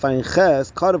gitten dafayin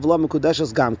ches karev la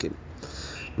mekudeshes gamkin.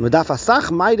 Medaf asach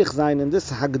meidich sein in this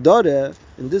hagdore,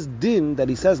 in this din that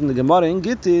he says in the Gemara in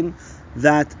Gittin,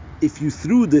 that if you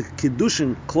threw the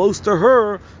Kiddushin close to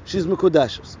her, she's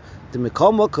mekudeshes. The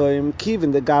Mikal Mokoim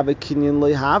Kivin the Gabe Kinyan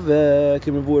Lehave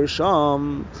Kimavur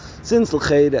Sham, since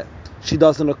L'cheire she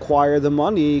doesn't acquire the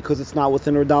money because it's not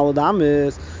within her Dalad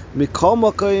Amis. Mikal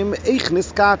Mokoim Eich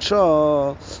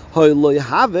Niskacha Hoy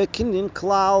Lehave Kinyan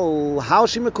Klal. How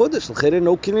she mekudesh? L'cheire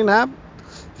no Kinyan have.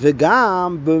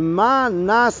 V'gam b'ma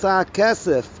nasa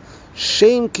kesef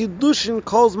shem Kiddushin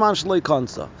kolzman shloi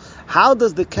konsa. How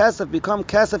does the Kesef become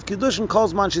Kesef Kiddushin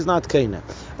Kolzman she's not Kena?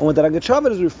 And what the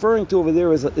Ragachavar is referring to over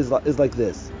there is like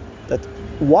this. That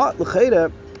what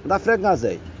L'cheire da frag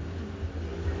nazay.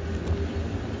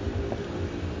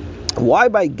 Why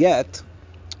by get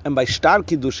and by Shtar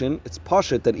Kiddushin it's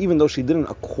pashut that even though she didn't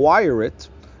acquire it,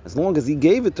 as long as he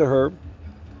gave it to her,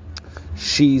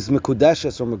 she's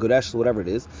Mekudeshes or Mekudesh, whatever it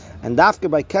is. And after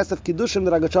by Kesef Kiddushin,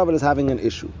 the Ragachavar is having an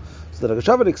issue. So the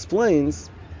Ragachavar explains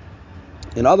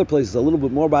in other places a little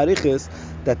bit more barichis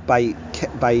that by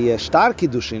Shtar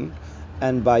Kiddushin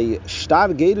and by Shtar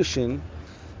Gerushin,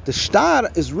 the Shtar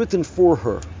is written for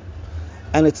her,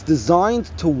 and it's designed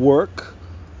to work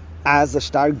as a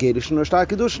Shtar Gerushin or Shtar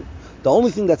Kiddushin. The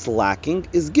only thing that's lacking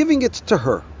is giving it to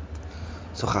her.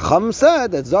 So Chacham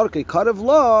said that Zarkei Karev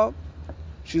Law,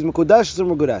 she's Mekudeshes or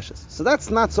Mekudeshes. So that's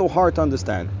not so hard to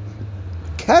understand.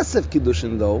 Kesef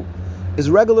Kiddushin though is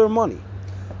regular money.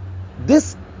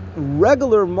 This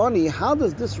regular money, how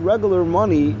does this regular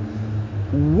money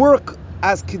work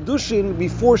as Kiddushin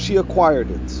before she acquired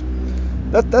it?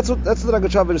 That's what the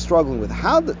Ragachavar is struggling with.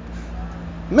 How the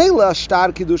Mela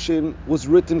Shtar Kiddushin was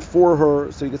written for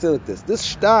her, so you can say like this. This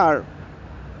Shtar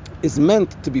is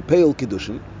meant to be Peil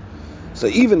Kiddushin. So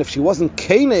even if she wasn't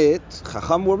Keneit,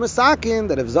 Chacham were Mesakin,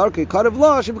 that if Zarkei Karev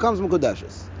Law, she becomes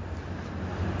Mekudeshes.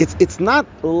 It's not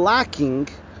lacking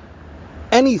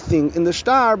anything in the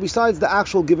shtar besides the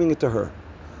actual giving it to her.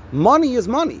 Money is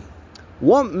money.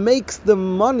 What makes the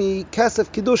money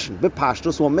kesef kiddushin?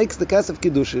 Bepashtos, what makes the kesef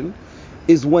kiddushin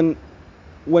is when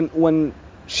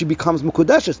she becomes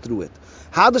mekudeshes through it.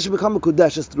 How does she become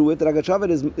mekudeshes through it? The Ragachover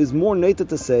is more native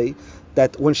to say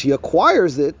that when she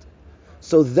acquires it,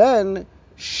 so then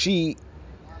she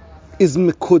is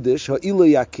mekudesh, her ilo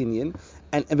yakinyan,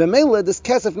 and b'meila this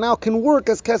kesef now can work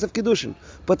as kesef kiddushin.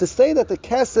 But to say that the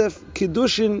kesef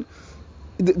kiddushin,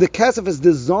 the kesef is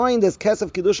designed as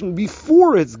kesef kiddushin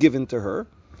before it's given to her,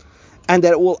 and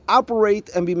that it will operate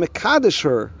and be mekadesh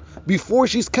her before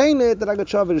she's kainet, the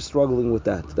Ragachover is struggling with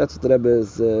that. That's what the Rebbe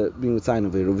is being with sign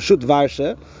of here. V'shut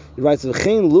varsha, he writes,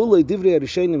 V'chein lulei divrei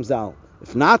rishonim zal.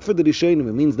 If not for the Rishonim,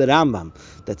 it means the Rambam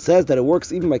that says that it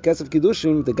works even by Kesef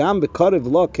Kiddushim, the Gam Bekarev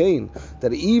Lo Kain,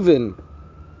 that even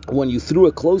when you threw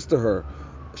it close to her,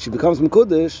 she becomes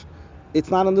Mekudesh,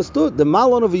 it's not understood. The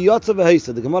Malon of Yotza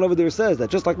V'Heisa, the Gemara over there says that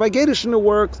just like by Gedushin it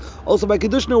works, also by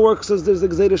Kiddushim it works, as there's the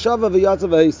Gzeir Shava V'Yotza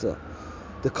V'Heisa.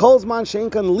 The Kolzman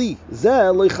Shenkan Li,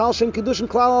 Zeh Loichal Shen Kiddushin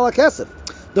Klal Ala Kesef.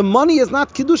 The money is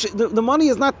not Kiddushin, the money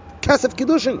is not Kesef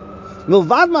Kiddushin.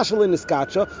 Milvad mashalin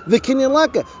iskacha v'kinyan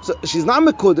leka. So she's not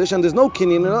mekudesh and there's no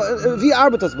kinyan. Vi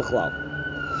arbitas b'chlal.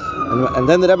 And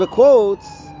then the Rebbe quotes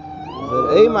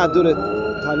v'eima duret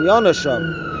tanyana sham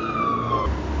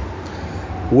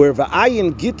where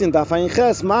v'ayin gitin dafayin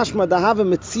ches mashma dahava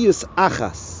metzius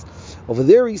achas. Over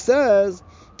there he says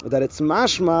that it's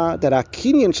mashma that a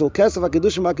kinyan shel kesef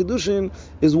ha'kedushin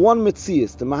is one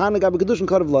metzius. The mahanagab kedushin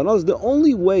karav lo. The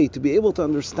only way to be able to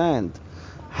understand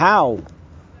how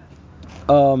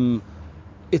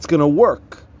it's going to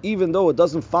work, even though it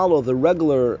doesn't follow the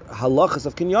regular halachas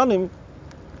of kinyanim,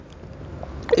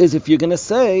 is if you're going to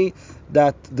say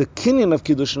that the kinyan of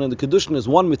kiddushin and the kiddushin is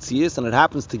one mitzias and it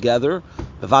happens together,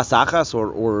 vasachas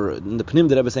or in the pnim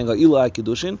the Rebbe is saying ila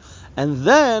kiddushin, and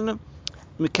then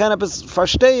mekanap is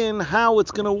verstehen how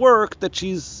it's going to work that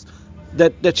she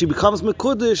becomes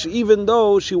mekudesh even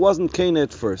though she wasn't kaina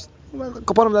at first.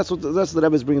 That's what the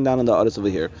Rebbe is bringing down in the Aris over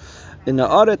here. In the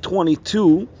Ara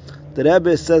 22, the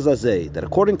Rebbe says that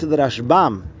according to the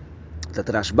Rashbam, that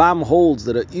the Rashbam holds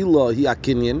that a ilah hi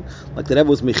akinyan, like the Rebbe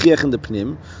was mechiach in the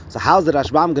pnim. So how's the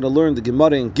Rashbam going to learn the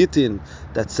Gemara in Gittin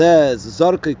that says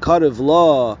zarkei karev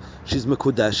la she's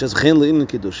mekudesh as chen le'in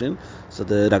kiddushin? So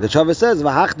the Ragachover says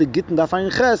v'hach the Gittin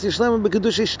dafayin ches yishlem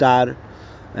b'kedushay shtar.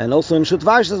 And also in Shut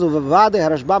Vash says uvavade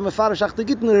harashbam mefarash ach the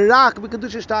Gittin rak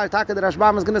b'kedushay shtar. Taka the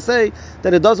Rashbam is going to say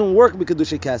that it doesn't work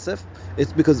b'kedushay kesef.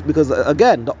 It's because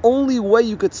again the only way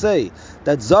you could say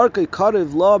that zarkei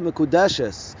karev la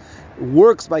mekudeshes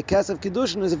works by kesef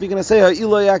kiddushin is if you're going to say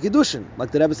ha'iloi kiddushin,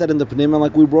 like the Rebbe said in the Pnim and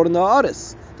like we brought in the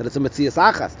Aris, that it's a metzias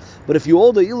achas. But if you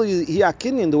hold the iloi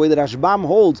hi'akinyan the way that Rashbam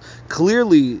holds,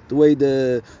 clearly the way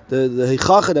the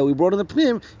hichacha that we brought in the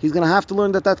Pnim, he's going to have to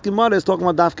learn that Gemara is talking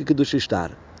about dafke kiddush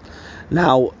shtar.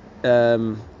 Now,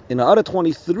 in the Ara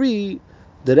 23,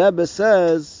 the Rebbe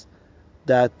says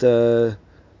that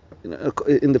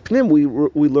in the Pnim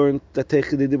we learned that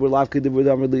Techid Dibur Lavke Dibur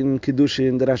Damar in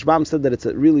Kiddushin. The Rashbam said that it's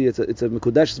a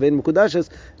Mekudeshes Vein Mekudeshes.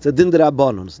 It's a Din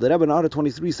Derabbanon. So the Rebbe in Ara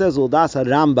 23 says, "Well, that's a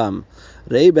Rambam.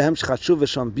 Rei behem shchatshuv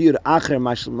v'sham biur acher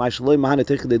ma'shloi mahane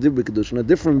Techid Dibur Kiddushin. A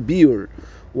different biur.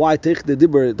 Why Techid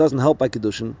Dibur doesn't help by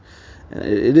Kiddushin?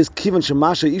 It is kivan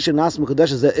shemasha isha nas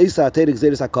mekudeshes the esa aterik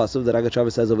zeris hakasav that Ragachover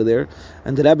says over there,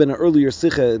 and the Rebbe in an earlier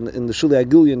sikha in the Shulei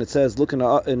Agilion it says, look in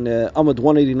Amud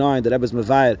 189, the Rebbe is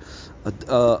mevayer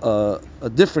a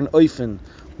different oifen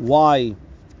why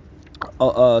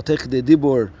Techid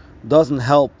Dibur doesn't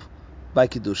help by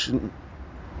kiddushin.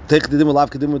 Take the dimul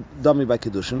lav kedimul dami by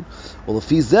kiddushin. Well, if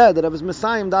he said that I was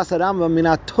Messiah, das Rambam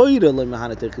minat toira le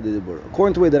mehane take the dibur.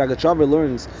 According to the way that Ragachover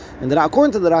learns, and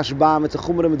according to the Rashbam, it's a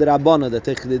chumra with the Rabbana that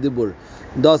take the dibur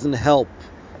doesn't help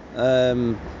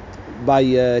by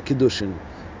kiddushin.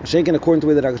 Shenkin, according to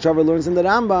the way that Ragachover learns in the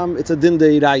Rambam, it's a din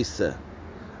deiraisa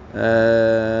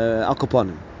al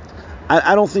kaponim.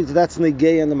 I don't think that's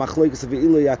negay and the machlokes of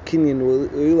ilah yakinyan or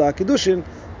ilah kiddushin.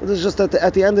 It's just that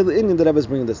at the end of the Indian, the Rebbe is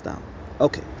bringing this down.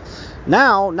 Okay,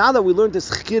 now that we learned this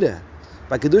chikira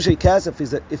by kedushay kesef is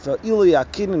that if a ilah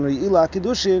yakinyan or ilah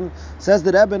kiddushin, says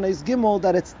the Rebbe in Eis Gimel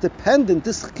that it's dependent.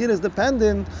 This chikira is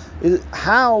dependent. Which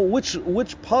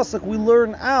pasuk we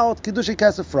learn out kedushay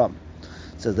kesef from.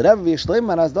 Says the Rebbe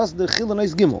v'yishleim as das the chil in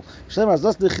Eis Gimel. Yishleim as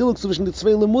das the chiluk zwischen die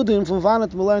zwei lemudim von wann et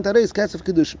melernt areis kesef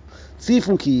kiddushin. Zi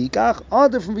von ki yikach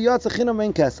oder von v'yatza chinam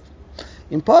ein kesef.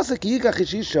 In pasuk yikach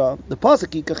ishisha, the pasuk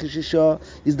yikach ishisha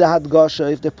is the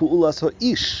hadgasha if the pu'ulas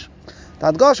ha'ish. The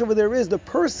hadgasha over there is the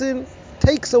person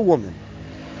takes a woman.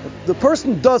 The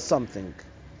person does something.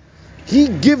 He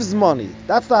gives money.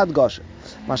 That's the hadgasha.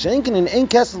 Maschenken in ein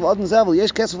Kessel Laden selber,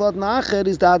 jedes Kessel Laden nachher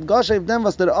ist der Adgasche auf dem,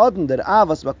 was der Aden, der A,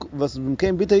 was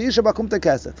kein bitte ist, bekommt der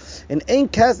Kessel. In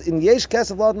jedes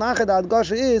Kessel Laden nachher, der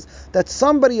Adgasche is that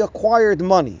somebody acquired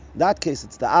money. In that case,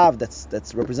 it's the Av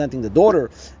that's representing the daughter.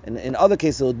 In other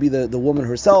cases, it would be the woman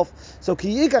herself. So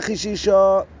Kiyika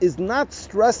Chishisha is not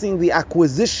stressing the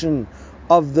acquisition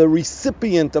of the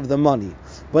recipient of the money,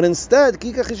 but instead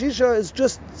Kiyika Chishisha is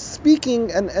just speaking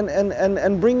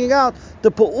and bringing out the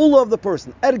pa'ula of the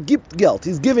person. Gibt Geld,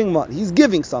 he's giving money, he's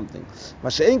giving something.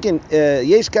 Masha'inkin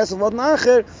yesh kesef v'ad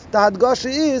nacher, the hadgasha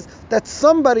is that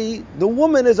somebody, the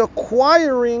woman, is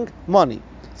acquiring money.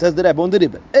 Says the Rebbe on the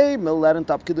Rebbe. Ey, mir lernen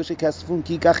tab kiddush kesef fun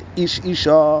kikach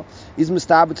isha is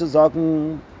mistabe zu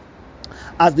sagen,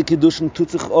 as the kiddushin tut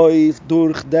sich auf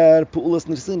durch der pa'ulas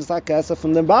nirsin sa kesef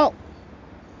von dem Baal.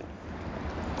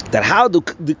 That how do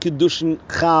the Kiddushin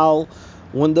chal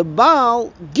when the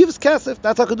Baal gives kesef,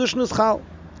 that's how Kiddushin is chal.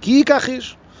 Ki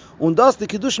yikachish. Und das the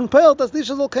Kiddushin peilt, dass nicht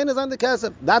so keine sein the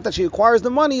kesef. That she acquires the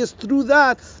money is through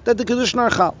that the Kiddushin are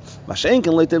chal.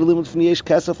 Mashenken later limit von yesh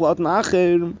kesef laut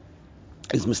nacher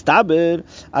is mistaber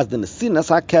as the nesin as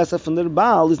ha kesef from the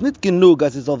Baal is not genug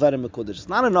as is already mekudesh. It's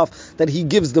not enough that he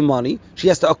gives the money. She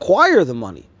has to acquire the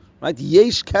money. Right?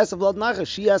 Yesh kesef laut nacher.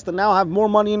 She has to now have more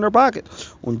money in her pocket.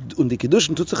 Und die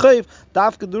Kiddushin tut sich auf,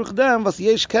 darf durch dem, was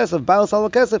yesh kesef, balas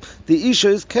ala kesef, die Isha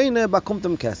is keine, bekommt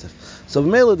dem kesef. So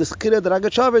Mele, the Skira, the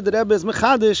Ragachaver, the Rebbe is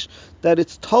mechadish, that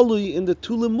it's totally in the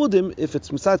two limudim, if it's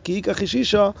misad kiyika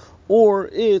chishisha, or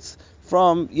it's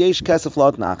from yesh kesef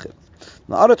laut nacher.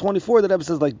 Now, other 24, the Rebbe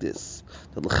says like this.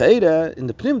 The L'cheira, in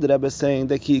the Pnim, the Rebbe is saying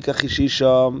that kiyika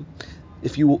chishisha,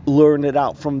 if you learn it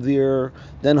out from there,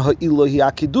 then ha'ilo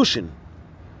hi akidushin.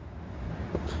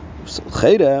 So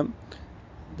L'cheira,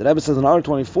 the Rebbe says in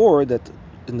R24 that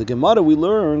in the Gemara we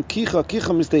learn kicha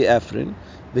mistei efrin,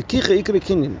 the kicha ikri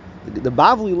kinyan. The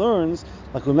Bavli learns,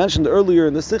 like we mentioned earlier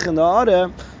in the Sikh and the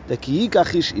Ara, that kiyika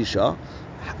chish isha.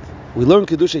 We learn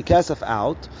kedushay kesef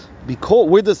out because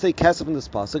where does it say kesef in this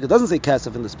pasuk? It doesn't say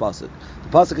kesef in this pasuk. The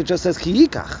pasuk it just says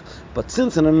kiyikach. But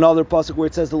since in another pasuk where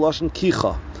it says the lashon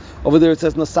kicha, over there it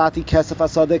says nasati kesef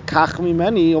asadek kach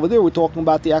mimeni. Over there we're talking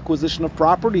about the acquisition of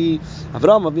property.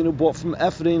 Avram Avinu bought from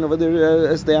Ephraim. Over there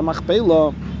as the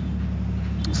Machpelah.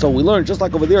 So we learn just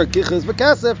like over there kicha is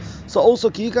bekesef. So also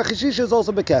kiyika chishisha is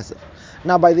also bekesef.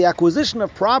 Now by the acquisition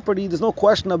of property, there's no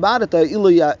question about it.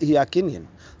 Ilu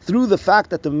through the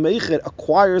fact that the Meicher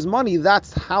acquires money,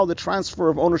 that's how the transfer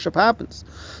of ownership happens.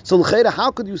 So l'cheira, how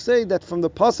could you say that from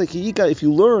the pasuk kiyika, if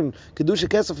you learn kedusha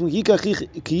kesef from kiyika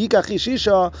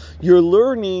chishisha, you're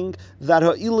learning that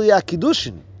ha'ilu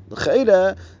kiddushin?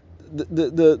 L'cheira,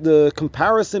 the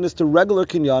comparison is to regular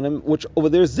kinyanim, which over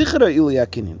there is zichra ilu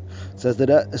kinyan.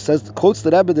 It says quotes the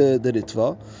Rebbe the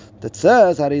Ritva that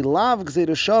says Hari lav gzeir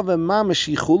shava mamish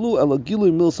yichulu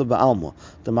elagilu milsa ba'alma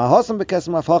the mahasam bekesef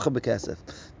mafhacha bekesef.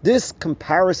 This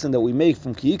comparison that we make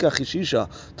from kiyika chishisha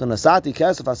to nasati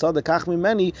kesef asada kach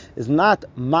mimeni is not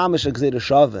mamish gzeir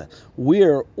shava,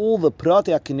 where all the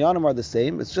prati kinyanim are the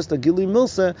same. It's just a gilu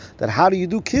milsa that how do you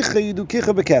do kicha? You do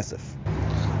kicha bekesef.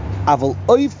 Aval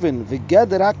oifen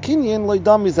v'geder hakinyan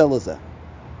loydam mizelazeh.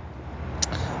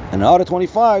 And in Order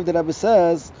 25, the Rebbe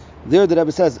says,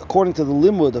 according to the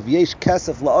limud of Yesh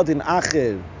Kesef La'adin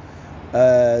Acher,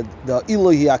 the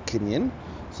Ilohi Akinyan.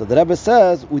 So the Rebbe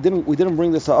says we didn't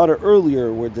bring this order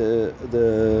earlier, where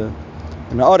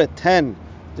in Order 10,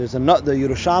 the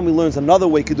Yerushalmi learns another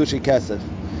way Kedushay Kesef.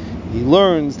 He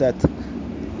learns that the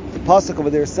pasuk over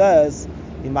there says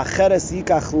Imacheres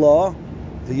Yikach Lo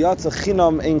V'Yatza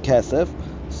Chinam Ein Kesef.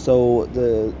 So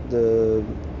the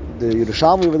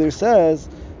Yerushalmi over there says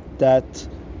that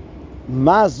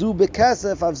mazu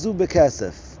bekesef avzu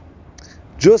bekesef,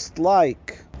 just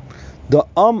like the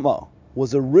amma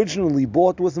was originally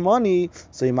bought with money,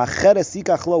 so imacheres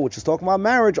yikachlo, which is talking about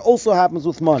marriage, also happens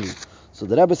with money. So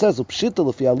the Rebbe says upshita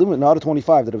l'fi alimut in Order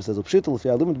 25. The Rebbe says upshita l'fi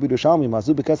alimut b'Yerushalmi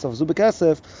mazu bekesef avzu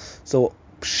bekesef. So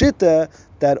pshita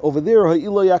that over there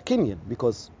ha'ilo yakinyan,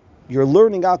 because you're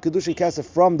learning out kedushay kesef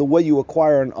from the way you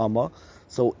acquire an amma.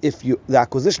 So the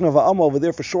acquisition of an amma over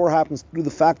there for sure happens through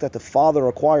the fact that the father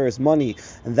acquires money,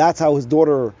 and that's how his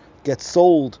daughter gets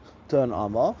sold to an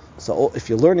amma. So if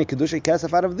you're learning kedushay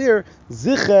kesef out of there,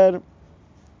 zicher,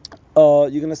 you're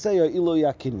going to say ilo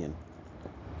yakinyan.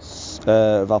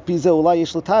 Valpize ulay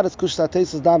yesh l'taris kushta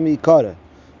tesis dami ikare.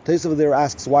 Tesis over there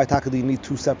asks why do you need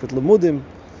two separate limudim.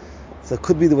 So it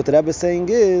could be that what the Rebbe is saying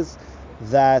is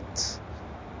that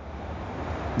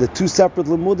the two separate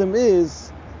limudim is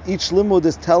each limud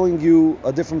is telling you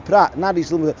a different prat. Not each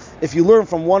limud. If you learn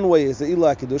from one way, it's the ilu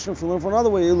akidushin. If you learn from another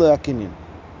way, ilu akinyan.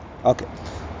 Okay,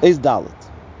 is dalit.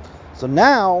 So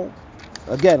now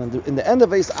again, in the end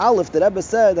of Eis Aleph, the Rebbe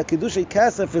said that Kiddushay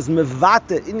Kesef is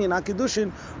mevate inyan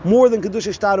HaKiddushin more than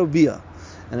Kiddushay Shtar Bia.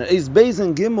 And in Eis Beis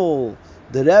and Gimel,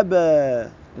 the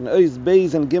Rebbe,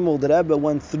 the Rebbe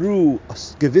went through a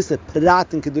gewisse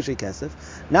Prat in Kiddushay Kesef.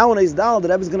 Now in Eis Dal, the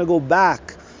Rebbe is going to go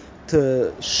back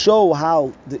to show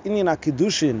how the inyan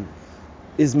HaKiddushin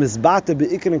is mizbate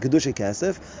be'ikar in Kiddushay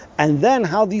Kesef, and then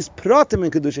how these pratim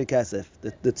in Kiddushay Kesef,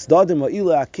 the tzdadim or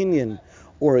ila akinyan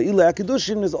or ila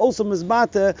akidushin, is also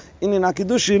mizbate in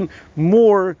akidushin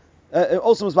more,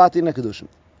 also mizbate in akidushin.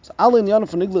 So alle inyanim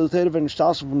von igla l'teira v'en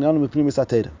ishtalshe von inyanim b'pnimis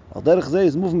ha'teira. Al derech zeh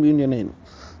is moving b'inyaneinu.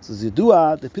 So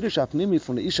zidua, the pirish ha'pnimi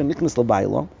von the isha niknes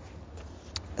l'bayla,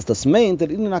 is das meint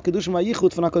that in akidushin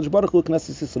v'yichud von HaKadosh Baruch Hu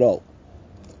Knesset Yisrael.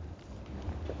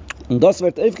 Und das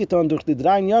wird aufgetan durch die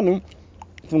drei inyanim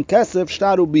from Kesef,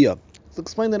 Shtar Bia. It's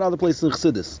explained in other places in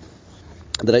Chassidus.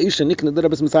 The Reisha Nikne, the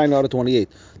Rebbe Messiah in 28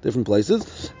 different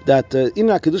places, that in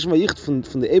HaKadosh Vayicht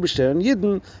from the Eibishter and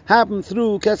Yidden happen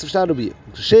through Kesef, Shtar Bia.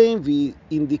 Shem wie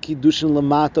in die Kiddushin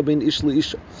Lamata ben Ish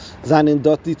Isha. Zanen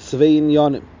dort die zwei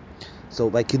Inyanim. So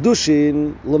by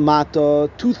Kiddushin Lamata,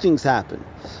 two things happen.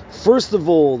 First of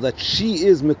all, that she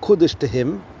is Mekudesh to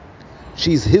him.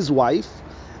 She's his wife.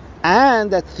 And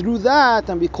that through that,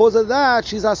 and because of that,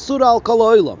 she's asura al kol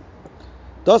ha'olam.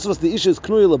 Das was the issue is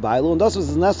knui l'baylo, and das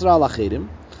was nesra al achirim.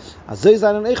 Azay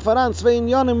zayin eich varan zwei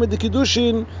inyanim mit the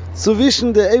kiddushin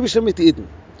zwischen der Eibishter mit Yidden.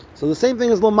 So the same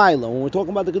thing as l'maylo, when we're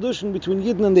talking about the kiddushin between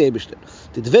Yidden and the Eibishter.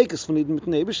 The dveikes von Yidden mit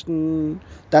the Eibishter,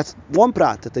 that's one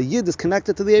prat, that the Yid is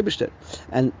connected to the Eibishter.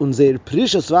 And unser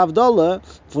precious vavdala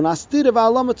von astire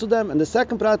va'alama to them. And the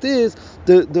second prat is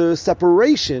the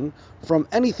separation from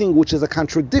anything which is a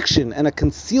contradiction and a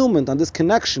concealment on this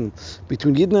connection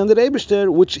between Yidden and the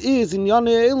Eibishter, which is in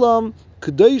Yanei Elam,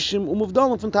 Kedoshim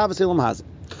umuvdalim von Tavas Elam Hazim.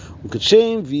 Und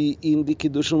Ketchem, wie in die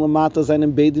Kiddushin Lamata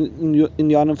seinen beiden in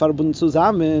Yanim verbunden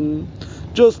zusammen,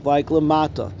 just like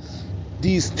Lamata.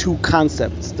 These two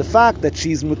concepts, the fact that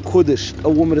she's Mekudesh, a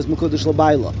woman is Mekudesh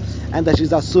Labaila, and that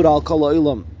she's Asura al Kol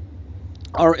Ha'olam,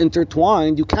 are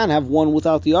intertwined. You can't have one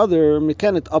without the other. You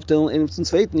can't up till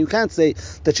instance fate, and you can't say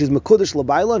that she's Mekudesh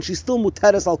Labaila and she's still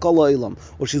Muteres al Kol Ha'olam,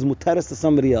 or she's Muteres to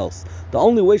somebody else. The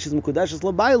only way she's Mekudesh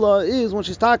Labaila is when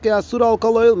she's Take Asura al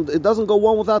Kol Ha'olam. It doesn't go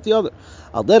one without the other.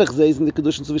 Al derech zeh in die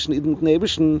Kedushin zwischen Yidden und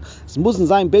Nebischen, es müssen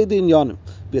sein beide in Yonim.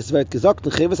 Wie es wird gesagt,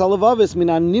 Cheves Alavavis min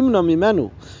animna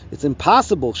mimenu. It's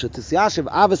impossible. Shetis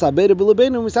aves abeide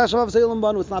bilabenu misashav aves elam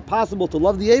banu. It's not possible to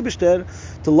love the Eibishter,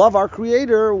 to love our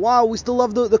Creator, while we still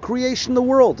love the creation, the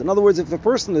world. In other words, if a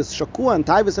person is shakua and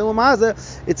taivas elam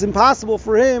hazeh, it's impossible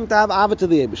for him to have ava to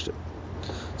the Eibishter.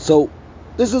 So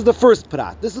this is the first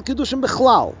prat. This is Kiddushin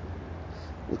Bechlal.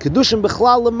 Kiddushin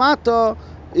Bechlal Lamata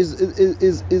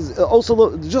is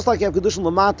also, just like you have Kiddushin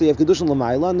Lamata, you have Kiddushin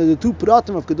Lamaila, and the two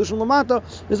pratim of Kiddushin Lamata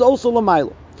is also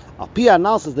Lamaila. Pia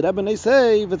analysis, the Rebbe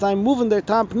say, if I'm moving their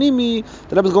tam pnimi,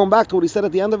 the Rebbe is going back to what he said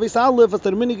at the end of Eis Aleph, as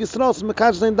der minig Yisrael, so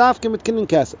mekaj zayin davke mit kinin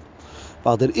kesef.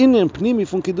 While the inyan pnimi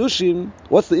from Kiddushin,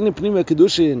 what's the inyan pnimi of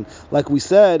Kiddushin? Like we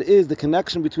said, is the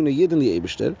connection between a Yid and the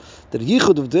Eibishter. The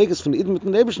yichud of dveges from the Yid mit the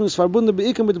Eibishter is verbunden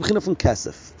be'ikem mit dem Beginning from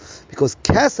kesef. Because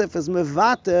kesef is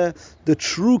mevate the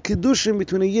true Kiddushin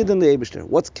between a Yid and the Eibishter.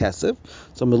 What's kesef?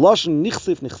 So meloshen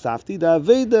nichsif nichsafti, the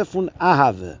aveda von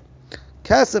ahave.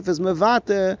 Kesef is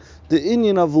mevate the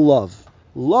inyan of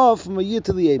love from a Yid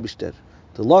to the Eibishter.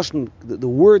 The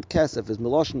word kesef is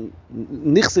meloshen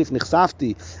nichsif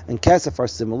nichsafti, and kesef are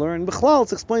similar. And b'chlal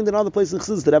it's explained in other places in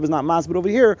Chassidus that Rebbe is not mas, but over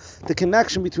here the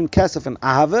connection between kesef and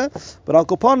ahave. But al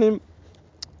koponim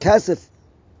kesef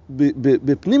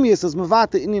b'pnimius is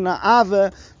mevate inyan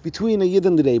ahave between a Yid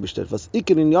and the Eibishter. Was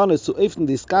iker in Yanis so often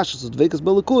the iskashas of dvekas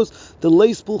belikus the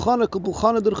leis pulchana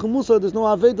kupulchana der chemusa. There's no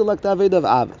aveda like the aveda of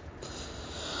ahave.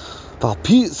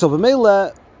 So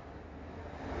b'meila,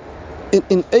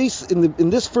 in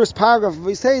this first paragraph of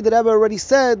Eis Hey, the Rebbe already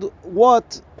said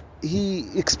he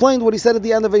explained what he said at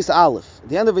the end of Eis Aleph. At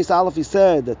the end of Eis Aleph, he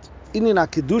said that inyan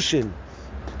HaKiddushin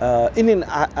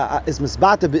is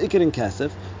misbate be'ikar in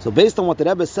kesef. So based on what the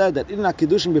Rebbe said, that inyan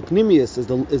HaKiddushin b'pnimius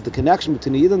is the connection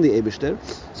between the Yid and the Eibishter.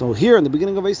 So here in the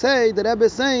beginning of Eis Hey, the Rebbe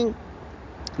is saying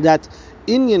that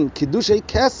inyan Kiddushay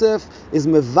Kesef is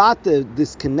mevate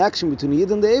this connection between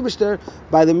Yid and the Eibishter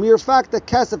by the mere fact that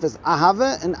Kesef is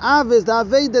ahave, and Ave is the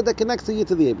aveda that connects the Yid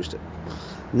to the Eibishter.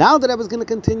 Now the Rebbe is going to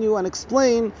continue and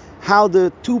explain how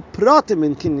the two pratim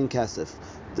in Kinyan Kesef,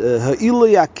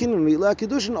 Ha'ilui HaKinyan and Ha'ilui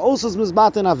HaKiddushin, also is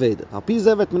mizbate in aveda. Al pi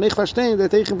zeh vet menich verstehen, der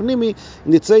Teichen Pnimi,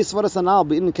 in die zwei Svaras Anal,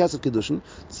 bei Inyan Kesef Kiddushin,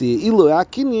 zi Ha'ilui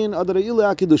HaKinyan oder Ha'ilui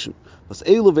HaKiddushin. Was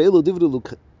Eilu ve'Eilu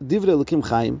divrei Elokim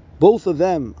Chaim, both of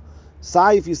them,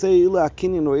 say if you say Ila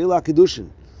Kinyan or Ila Kiddushin,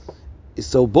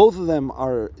 So both of them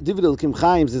are divided Kim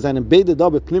Chaims is an beide da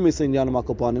bepnimis in yanim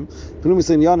akopanim. Pnimis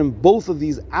in yanim, both of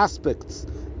these aspects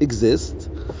exist.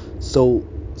 So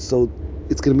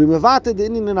it's going to be mevated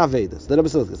in Avedas. The Rebbe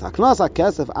says this. Haknas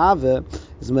hakesef ave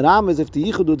is meram as if the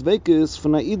yichud udvekes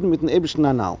von aiden mit den ebischen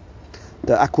anal.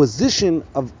 The acquisition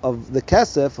of the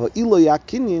kesef, or ilo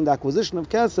yakinyin, the acquisition of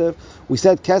kesef, we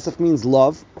said kesef means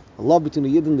love between the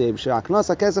yid and the ebisher.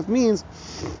 Haknas hakesef means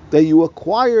that you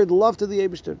acquired love to the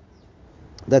ebisher.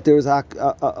 That there is a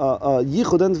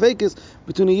yichud and dvekes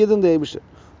between the yid and the ebisher.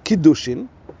 Kiddushin,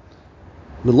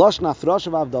 Miloshin afrosh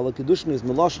of Avdallah, Kiddushin is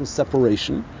Miloshin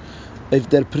separation. If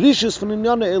der precious from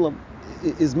Inyan Elam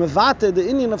is mevate the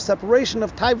Indian of separation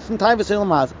of type from Taivas Elam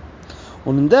Haz.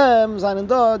 Und in dem seinen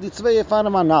da die zwei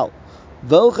erfahrenen Manal.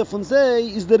 Welche von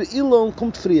sie ist der Ilon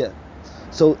kommt früher.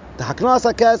 So the Haknas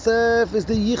HaKesef is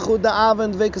the Yichud, the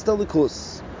Avend, Vekes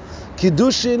Telikus.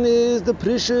 Kiddushin is the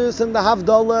precious and the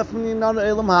Havdalah from Inyan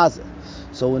Elam Haz.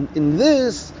 So in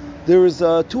this there is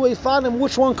two Eifanim,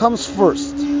 which one comes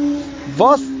first?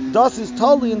 Was das ist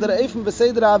totally in der Eifen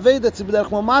beseder Aveda zu bederch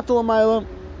Milmatel Amayla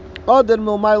oder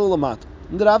Milmail Lamat.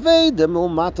 In der Aveda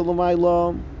Milmatel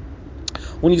Amayla.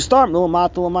 When you start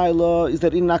Milmatel Amayla, is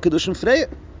that in Kedushin Freya?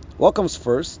 What comes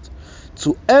first?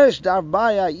 To erst darf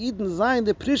baya Eden sein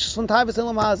the precious von Taivas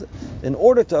Elam Hazeh. In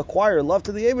order to acquire love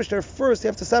to the Eibishter, first you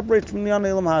have to separate from Yan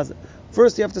Elam Hazeh.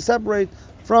 First you have to separate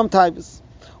from Taivas.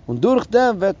 Und durch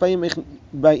dem wird bei ihm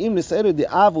neseder the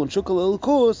avu and shukal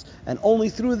elikus, and only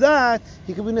through that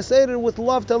he can be neseder with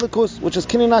love to elikus, which is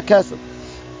kinyan kesef.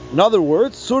 In other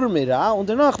words, sur mira und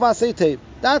danach vasetev.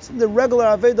 That's the regular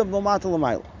aved of Milmata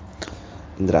L'mayla.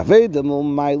 In the aved of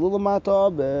Milmata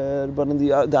L'mata, but in the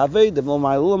aved of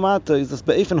Milmata L'mata is das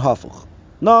be'efen hafuch.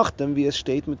 Nachdem wie es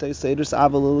steht mit der seders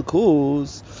avu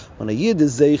elikus, when a yid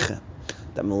is zeiche.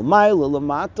 That Milmail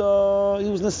Lamata, he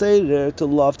was neseder to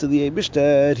love to the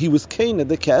Eibishter. He was Kana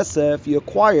the Kesef. He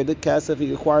acquired the Kesef.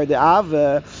 He acquired the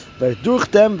Ave. But durch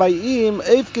dem bei ihm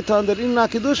Eifgetan der Inna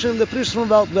Kedushin the Priest from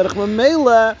Welt Berch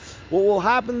Memele. What will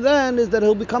happen then is that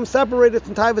he'll become separated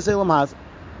from Taivas Elam Haz.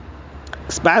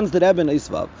 Expands the Rebbe in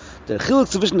Eisvav. Der Chiluk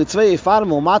zwischen the zwei Efarim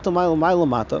Milmata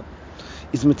Lamata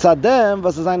is mitzad dem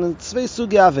was es einen zwei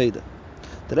Sugi Aveda.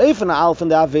 The Reifen Alf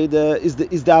and the Aveda is the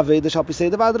Aveda Shalpi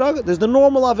Seder Vadraga. There's the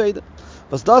normal Aveda.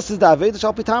 But das is the Aveda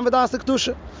Shalpi Tam Vadas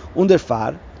Kedusha. Und der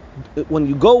when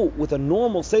you go with a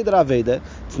normal Seder Aveda,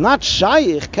 it's not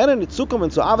Shaykh, Keren Itzukum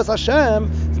and so Avas Hashem,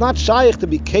 it's not Shaykh to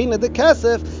be Kana the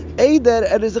Kesef, Eider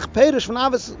is Perish from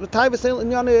Avas Taivas El in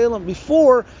Yana Elam,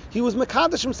 before he was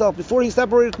Mekadosh himself, before he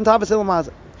separated from Taivas Elam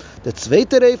Hazeh. The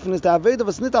zweite Reifen is the Aveda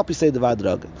was nicht Alpi Seder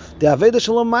Vadraga. The Aveda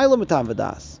Shalom Maila mit Tam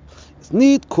Vadas.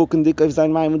 Nicht gucken dich auf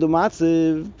sein Maim und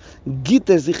Matzev, gibt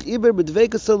sich über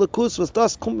bedwekes Selekus, was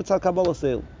das kommt mit Kabbalah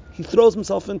Seil. He throws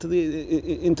himself into the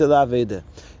Aveda.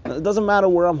 It doesn't matter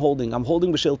where I'm holding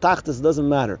B'Shel Tachtes, it doesn't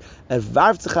matter.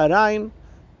 Warft sich herein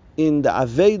in the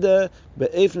Aveda,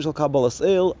 be'efen shel Kabbalah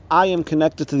Seil, I am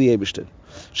connected to the Eibishter.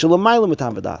 Shalamayla mit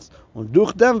Havadas. Und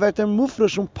durch dem wird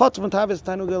mufresh und pot von Tavis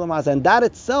Tainug Elam Hazeh. And that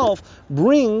itself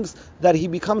brings that he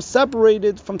becomes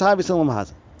separated from Tavis Elam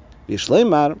Hazeh.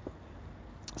 Yishleimar,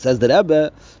 says the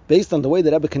Rebbe, based on the way the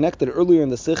Rebbe connected earlier in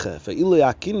the Sikha, for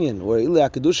Ilya Kinyan or Ilya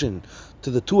Kedushin, to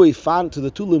the two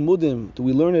Limudim, do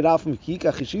we learn it out from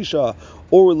Kika Chishisha,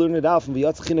 or we learn it out from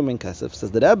V'yatz Chinim and Kesef?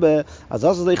 Says the Rebbe, as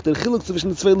also der Chiluk zwischen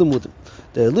den zwei Limudim.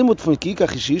 Der Limud von Kika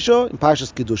Chishisha in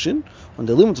Parshas Kedushin, und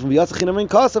der Limud von V'yatz Chinim and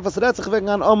Kesef, was redt sich wegen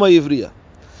an Amma Yivriya.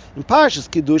 In Parshas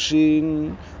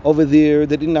Kedushin, over there,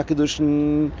 the Inna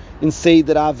Kedushin, in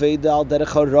Seder Aveda al Derech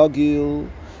HaRagil,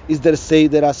 is there say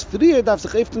that as frier darf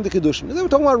sich in the Kedushin. They were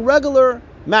talking about regular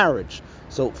marriage.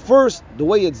 So first, the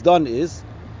way it's done is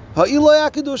ha'ilay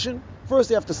Kedushin. First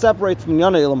you have to separate from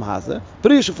Yana Elam Hazeh,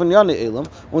 Prisha from Yana Elam,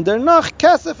 and nach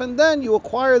Kesef, and then you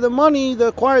acquire the money,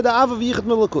 acquire the Avav Yichud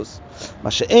Melakus.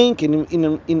 Masha'enk in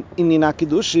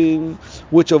Kedushin,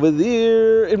 which over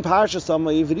there in Parsha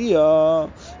Sama Ivriya,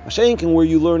 Masha'enk where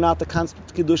you learn out the concept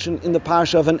of Kedushin in the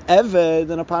Parsha of an Eved,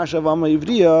 and a Parsha of Ama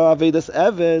Ivriya, Avedas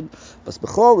Eved, but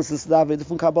Bechol, this is the Aved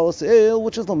from Kabbalah Seil,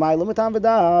 which is L'mayla Mitam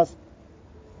Vedas.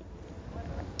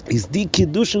 Is die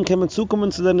Kedushin kemen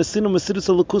zukommen zu deiner Sinn und Mesiris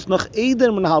Alakus nach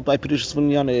Eder man halt bei Perishas von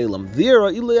Yana Elam. There,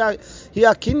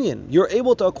 you're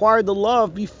able to acquire the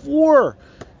love before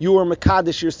you are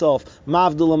Mekadesh yourself,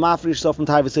 Mavdul and Mafri yourself from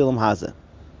Taivas Elam Hazeh.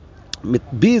 Mit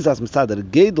Bizas, mit Sadar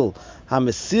Gedel,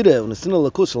 hamesire und Sinne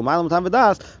Lakus shel Malam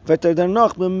Tavadas, wird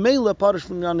noch b'meila parish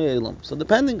from Yanei Elam. So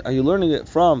depending, are you learning it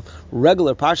from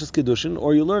regular Parshas Kedushin,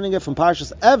 or are you learning it from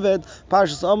Parshas Eved,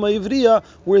 Parshas Amma Ivriya,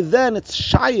 where then it's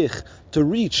shaykh to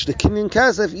reach the Kinyan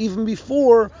Kesef even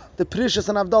before the Prishas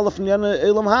and Avdallah from Yanei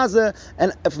Elam Hazeh,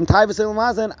 and from Taivas Elam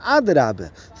Hazeh and Adrabeh.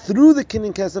 Through the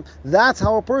Kinyan Kesef, that's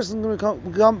how a person is going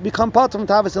to become part from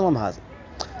Taivas Elam Hazeh.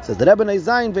 Says the Rebbe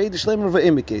Neizayin ve'ed shleimer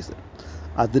ve'imik keser.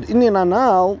 At the Inyan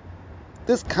Anal,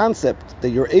 this concept that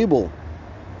you're able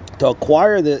to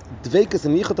acquire the Dveikus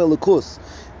and Yichot HaLukus,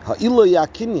 Ha'ilo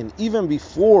Yakinyan, even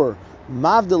before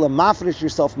Mavdil and Mafresh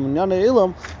yourself from Yanei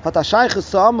Elam, Hatashaychus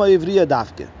Sa'ama Ivriya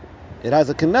Davke. It has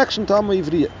a connection to Amma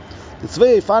Ivriya. The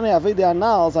Tzvei Fane Avede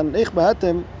Anal sind echt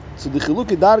behetem zu die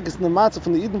Chiluki Dargis in der Matze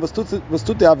von den Iden, was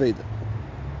tut die Avede.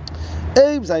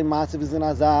 Eib sei Matze, wie sind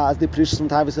as die Prischus von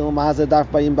Tavis Elam Hazeh darf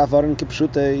bei ihm bavaren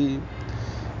kipshute.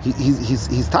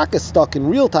 He's stuck in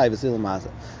real Tavis Elam Hazeh.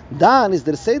 Dan is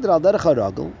der Seder al derech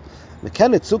haragel, we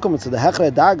kennen zukommen zu der hechere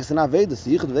Dargis in Avede,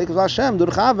 sie ich Dveikus Hashem,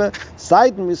 durch Have,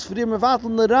 seitdem is früher mevatel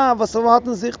nera, was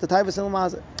hatten sich, der Tavis Elam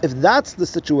Hazeh. If that's the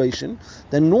situation,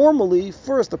 then normally,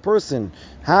 first a person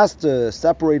has to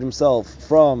separate himself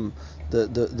from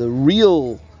the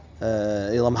real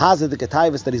Elam Hazeh, the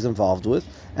Ketaivis that he's involved with,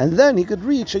 and then he could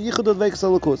reach a Yichud Dveikus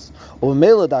HaLukus. Or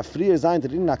Mele da frier sein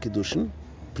der Inna Kedushin,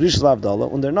 Prishas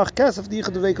Lavdallah, und noch Kesef die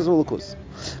Yichud Dveikus HaLukus.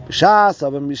 B'shas,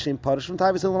 aber mishim parish from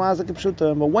Tavis Elam Hazeh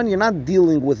kipshuta. But when you're not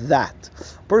dealing with that,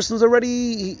 person's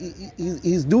already,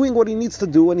 he's doing what he needs to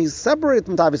do, and he's separated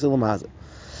from Tavis Elam Hazeh.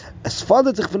 Es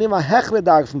fordert sich von ihm a hechere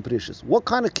Dag from Prishas. What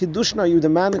kind of Kedushin are you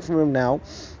demanding from him now?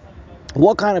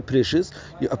 What kind of Prishas?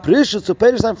 A Prishas zu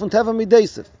Perish sein von Teva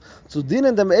Mideisef. Zu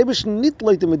dienen dem Ebischen nicht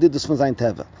Leute mit Didus von sein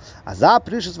Teva. As a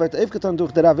Prishas wird aufgetan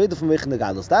durch der Avede von Meichen der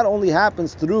Gadlus. That only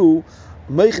happens through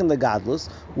Meichen der Gadlus,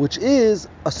 which is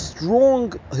a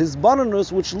strong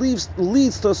hisbananus, which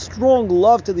leads to a strong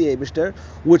love to the Ebishter,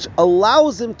 which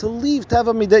allows him to leave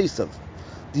Teva Mideisef.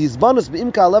 Die Hisbanus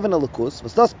beimka 11 Elikus,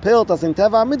 was das peilt as in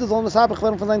Teva Amid, soll das habich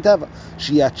werden von sein Teva.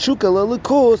 Shiatshuka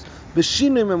Elikus,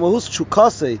 beshinim emahus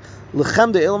chukase,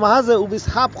 lechem de Elam Hazeh, uvis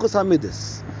hapchus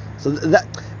Amidis. So that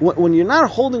when you're not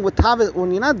holding with Tavis, when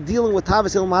you're not dealing with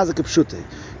Tavis Elam Hazeh kipshute,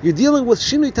 you're dealing with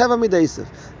Shinui Teva Mideisiv.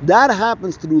 That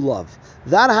happens through love.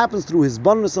 That happens through his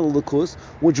bonus and Elikus,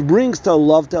 which brings to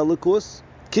love to Elikus,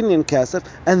 Kinyan Kesef,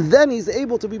 and then he's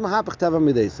able to be Mahapach Teva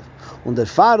Mideisiv. Und der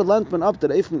Fahrer lernt man ab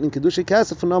der Eifel in Kedusha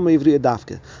Kesef von Amma Ivriya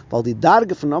Davke. Weil die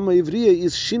Darge von Amma Ivriya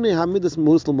is Shinui Hamidus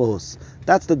Muslim Mahus.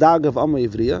 That's the Darge of Amma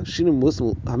Ivriya, Shinui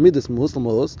Hamidus Muslim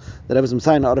Mahus, that I was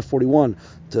saying out of 41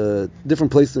 to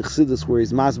different places in Chassidus where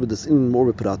he's masbidus in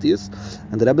more Pratius.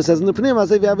 And the Rebbe says in the Pnim,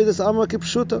 Azei v'avidus Amma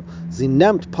kipshuta. Sie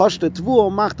nehmt Pashte Tvu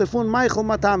und macht davon Michael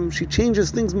Matam. She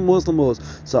changes things with Muslim Mahus.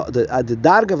 So the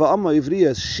Darge of Amma Ivriya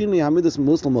is Shinui Hamidus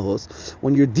Muslim Mahus.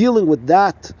 When you're dealing with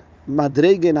that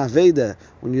Madrege in Aveda,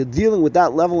 when you're dealing with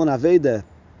that level in Aveda,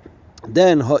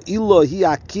 then ha'ilo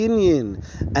hi akinyin,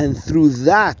 and through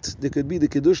that there could be the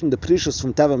kedushin, the precious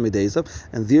from Teva Midesav,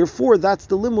 and therefore that's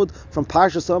the limud from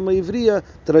Parshas Amma Ivriya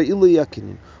to ha'ilo hi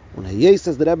akinyin. Und hier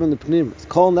says the Rebbe in the Pnim, es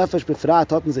kol nefesh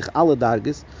befrat hatten sich alle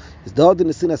Darges, ist dort in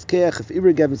der Sinas Keach, if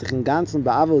übergeben sich in ganzen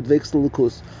Be'ava und Wechsel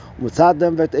Lukus, und mit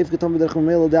Zadem wird aufgetan mit der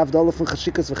Chumel, der Avdallah von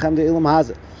Chashikas, v'chem der Elam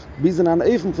Hazeh. Bisen an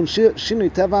Eifen von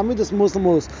Shinui Teva Amidus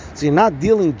Muslimus. So you're not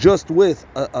dealing just with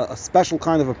a special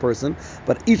kind of a person,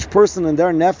 but each person in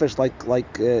their nefesh,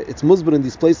 like it's Musbar in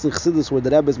these places in Chassidus where the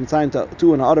Rebbe is Mitzayin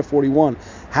 2 and Other 41,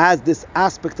 has this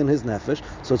aspect in his nefesh.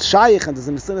 So it's Shaykh and there's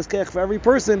an Sinas Keach for every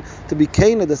person to be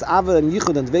Kaina, this Ava and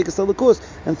Yichud and Dveikus HaLukus,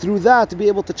 and through that to be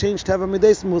able to change Teva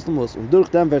Mideis Muslimus. Und durch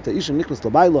dem wird Isha Nichnas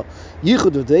Labayla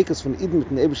Yichud und Dveikus von Iden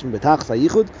mit den Ebischen Betachs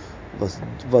HaYichud,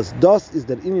 was das ist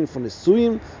der Ingen von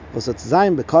Esuyim, was hat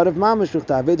sein Bekarev Mamish durch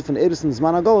die Avede von Eres und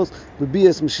Zman HaGolos,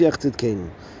 Bebias Mashiach Tzidkeinu.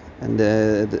 And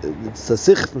it's a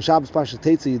sich from Shabbos Pasha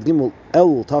Teitze Yud Gimel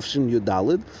El Tafshin Yud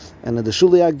Dalid, and at the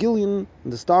Shulei Agilion,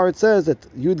 in the star it says that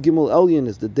Yud Gimel Elyon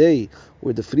is the day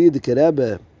where the Friedrich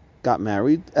Rebbe got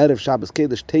married, Erev Shabbos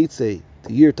Kedesh Teitze,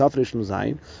 the year Tafresh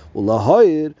Nuzayin,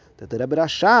 Ulahoyer, that the Rebbe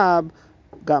Rashab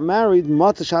got married,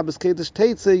 Matzah Shabbos Kedesh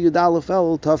Teitze Yud Aleph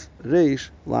El Taf Reish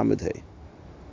Lamed Hey.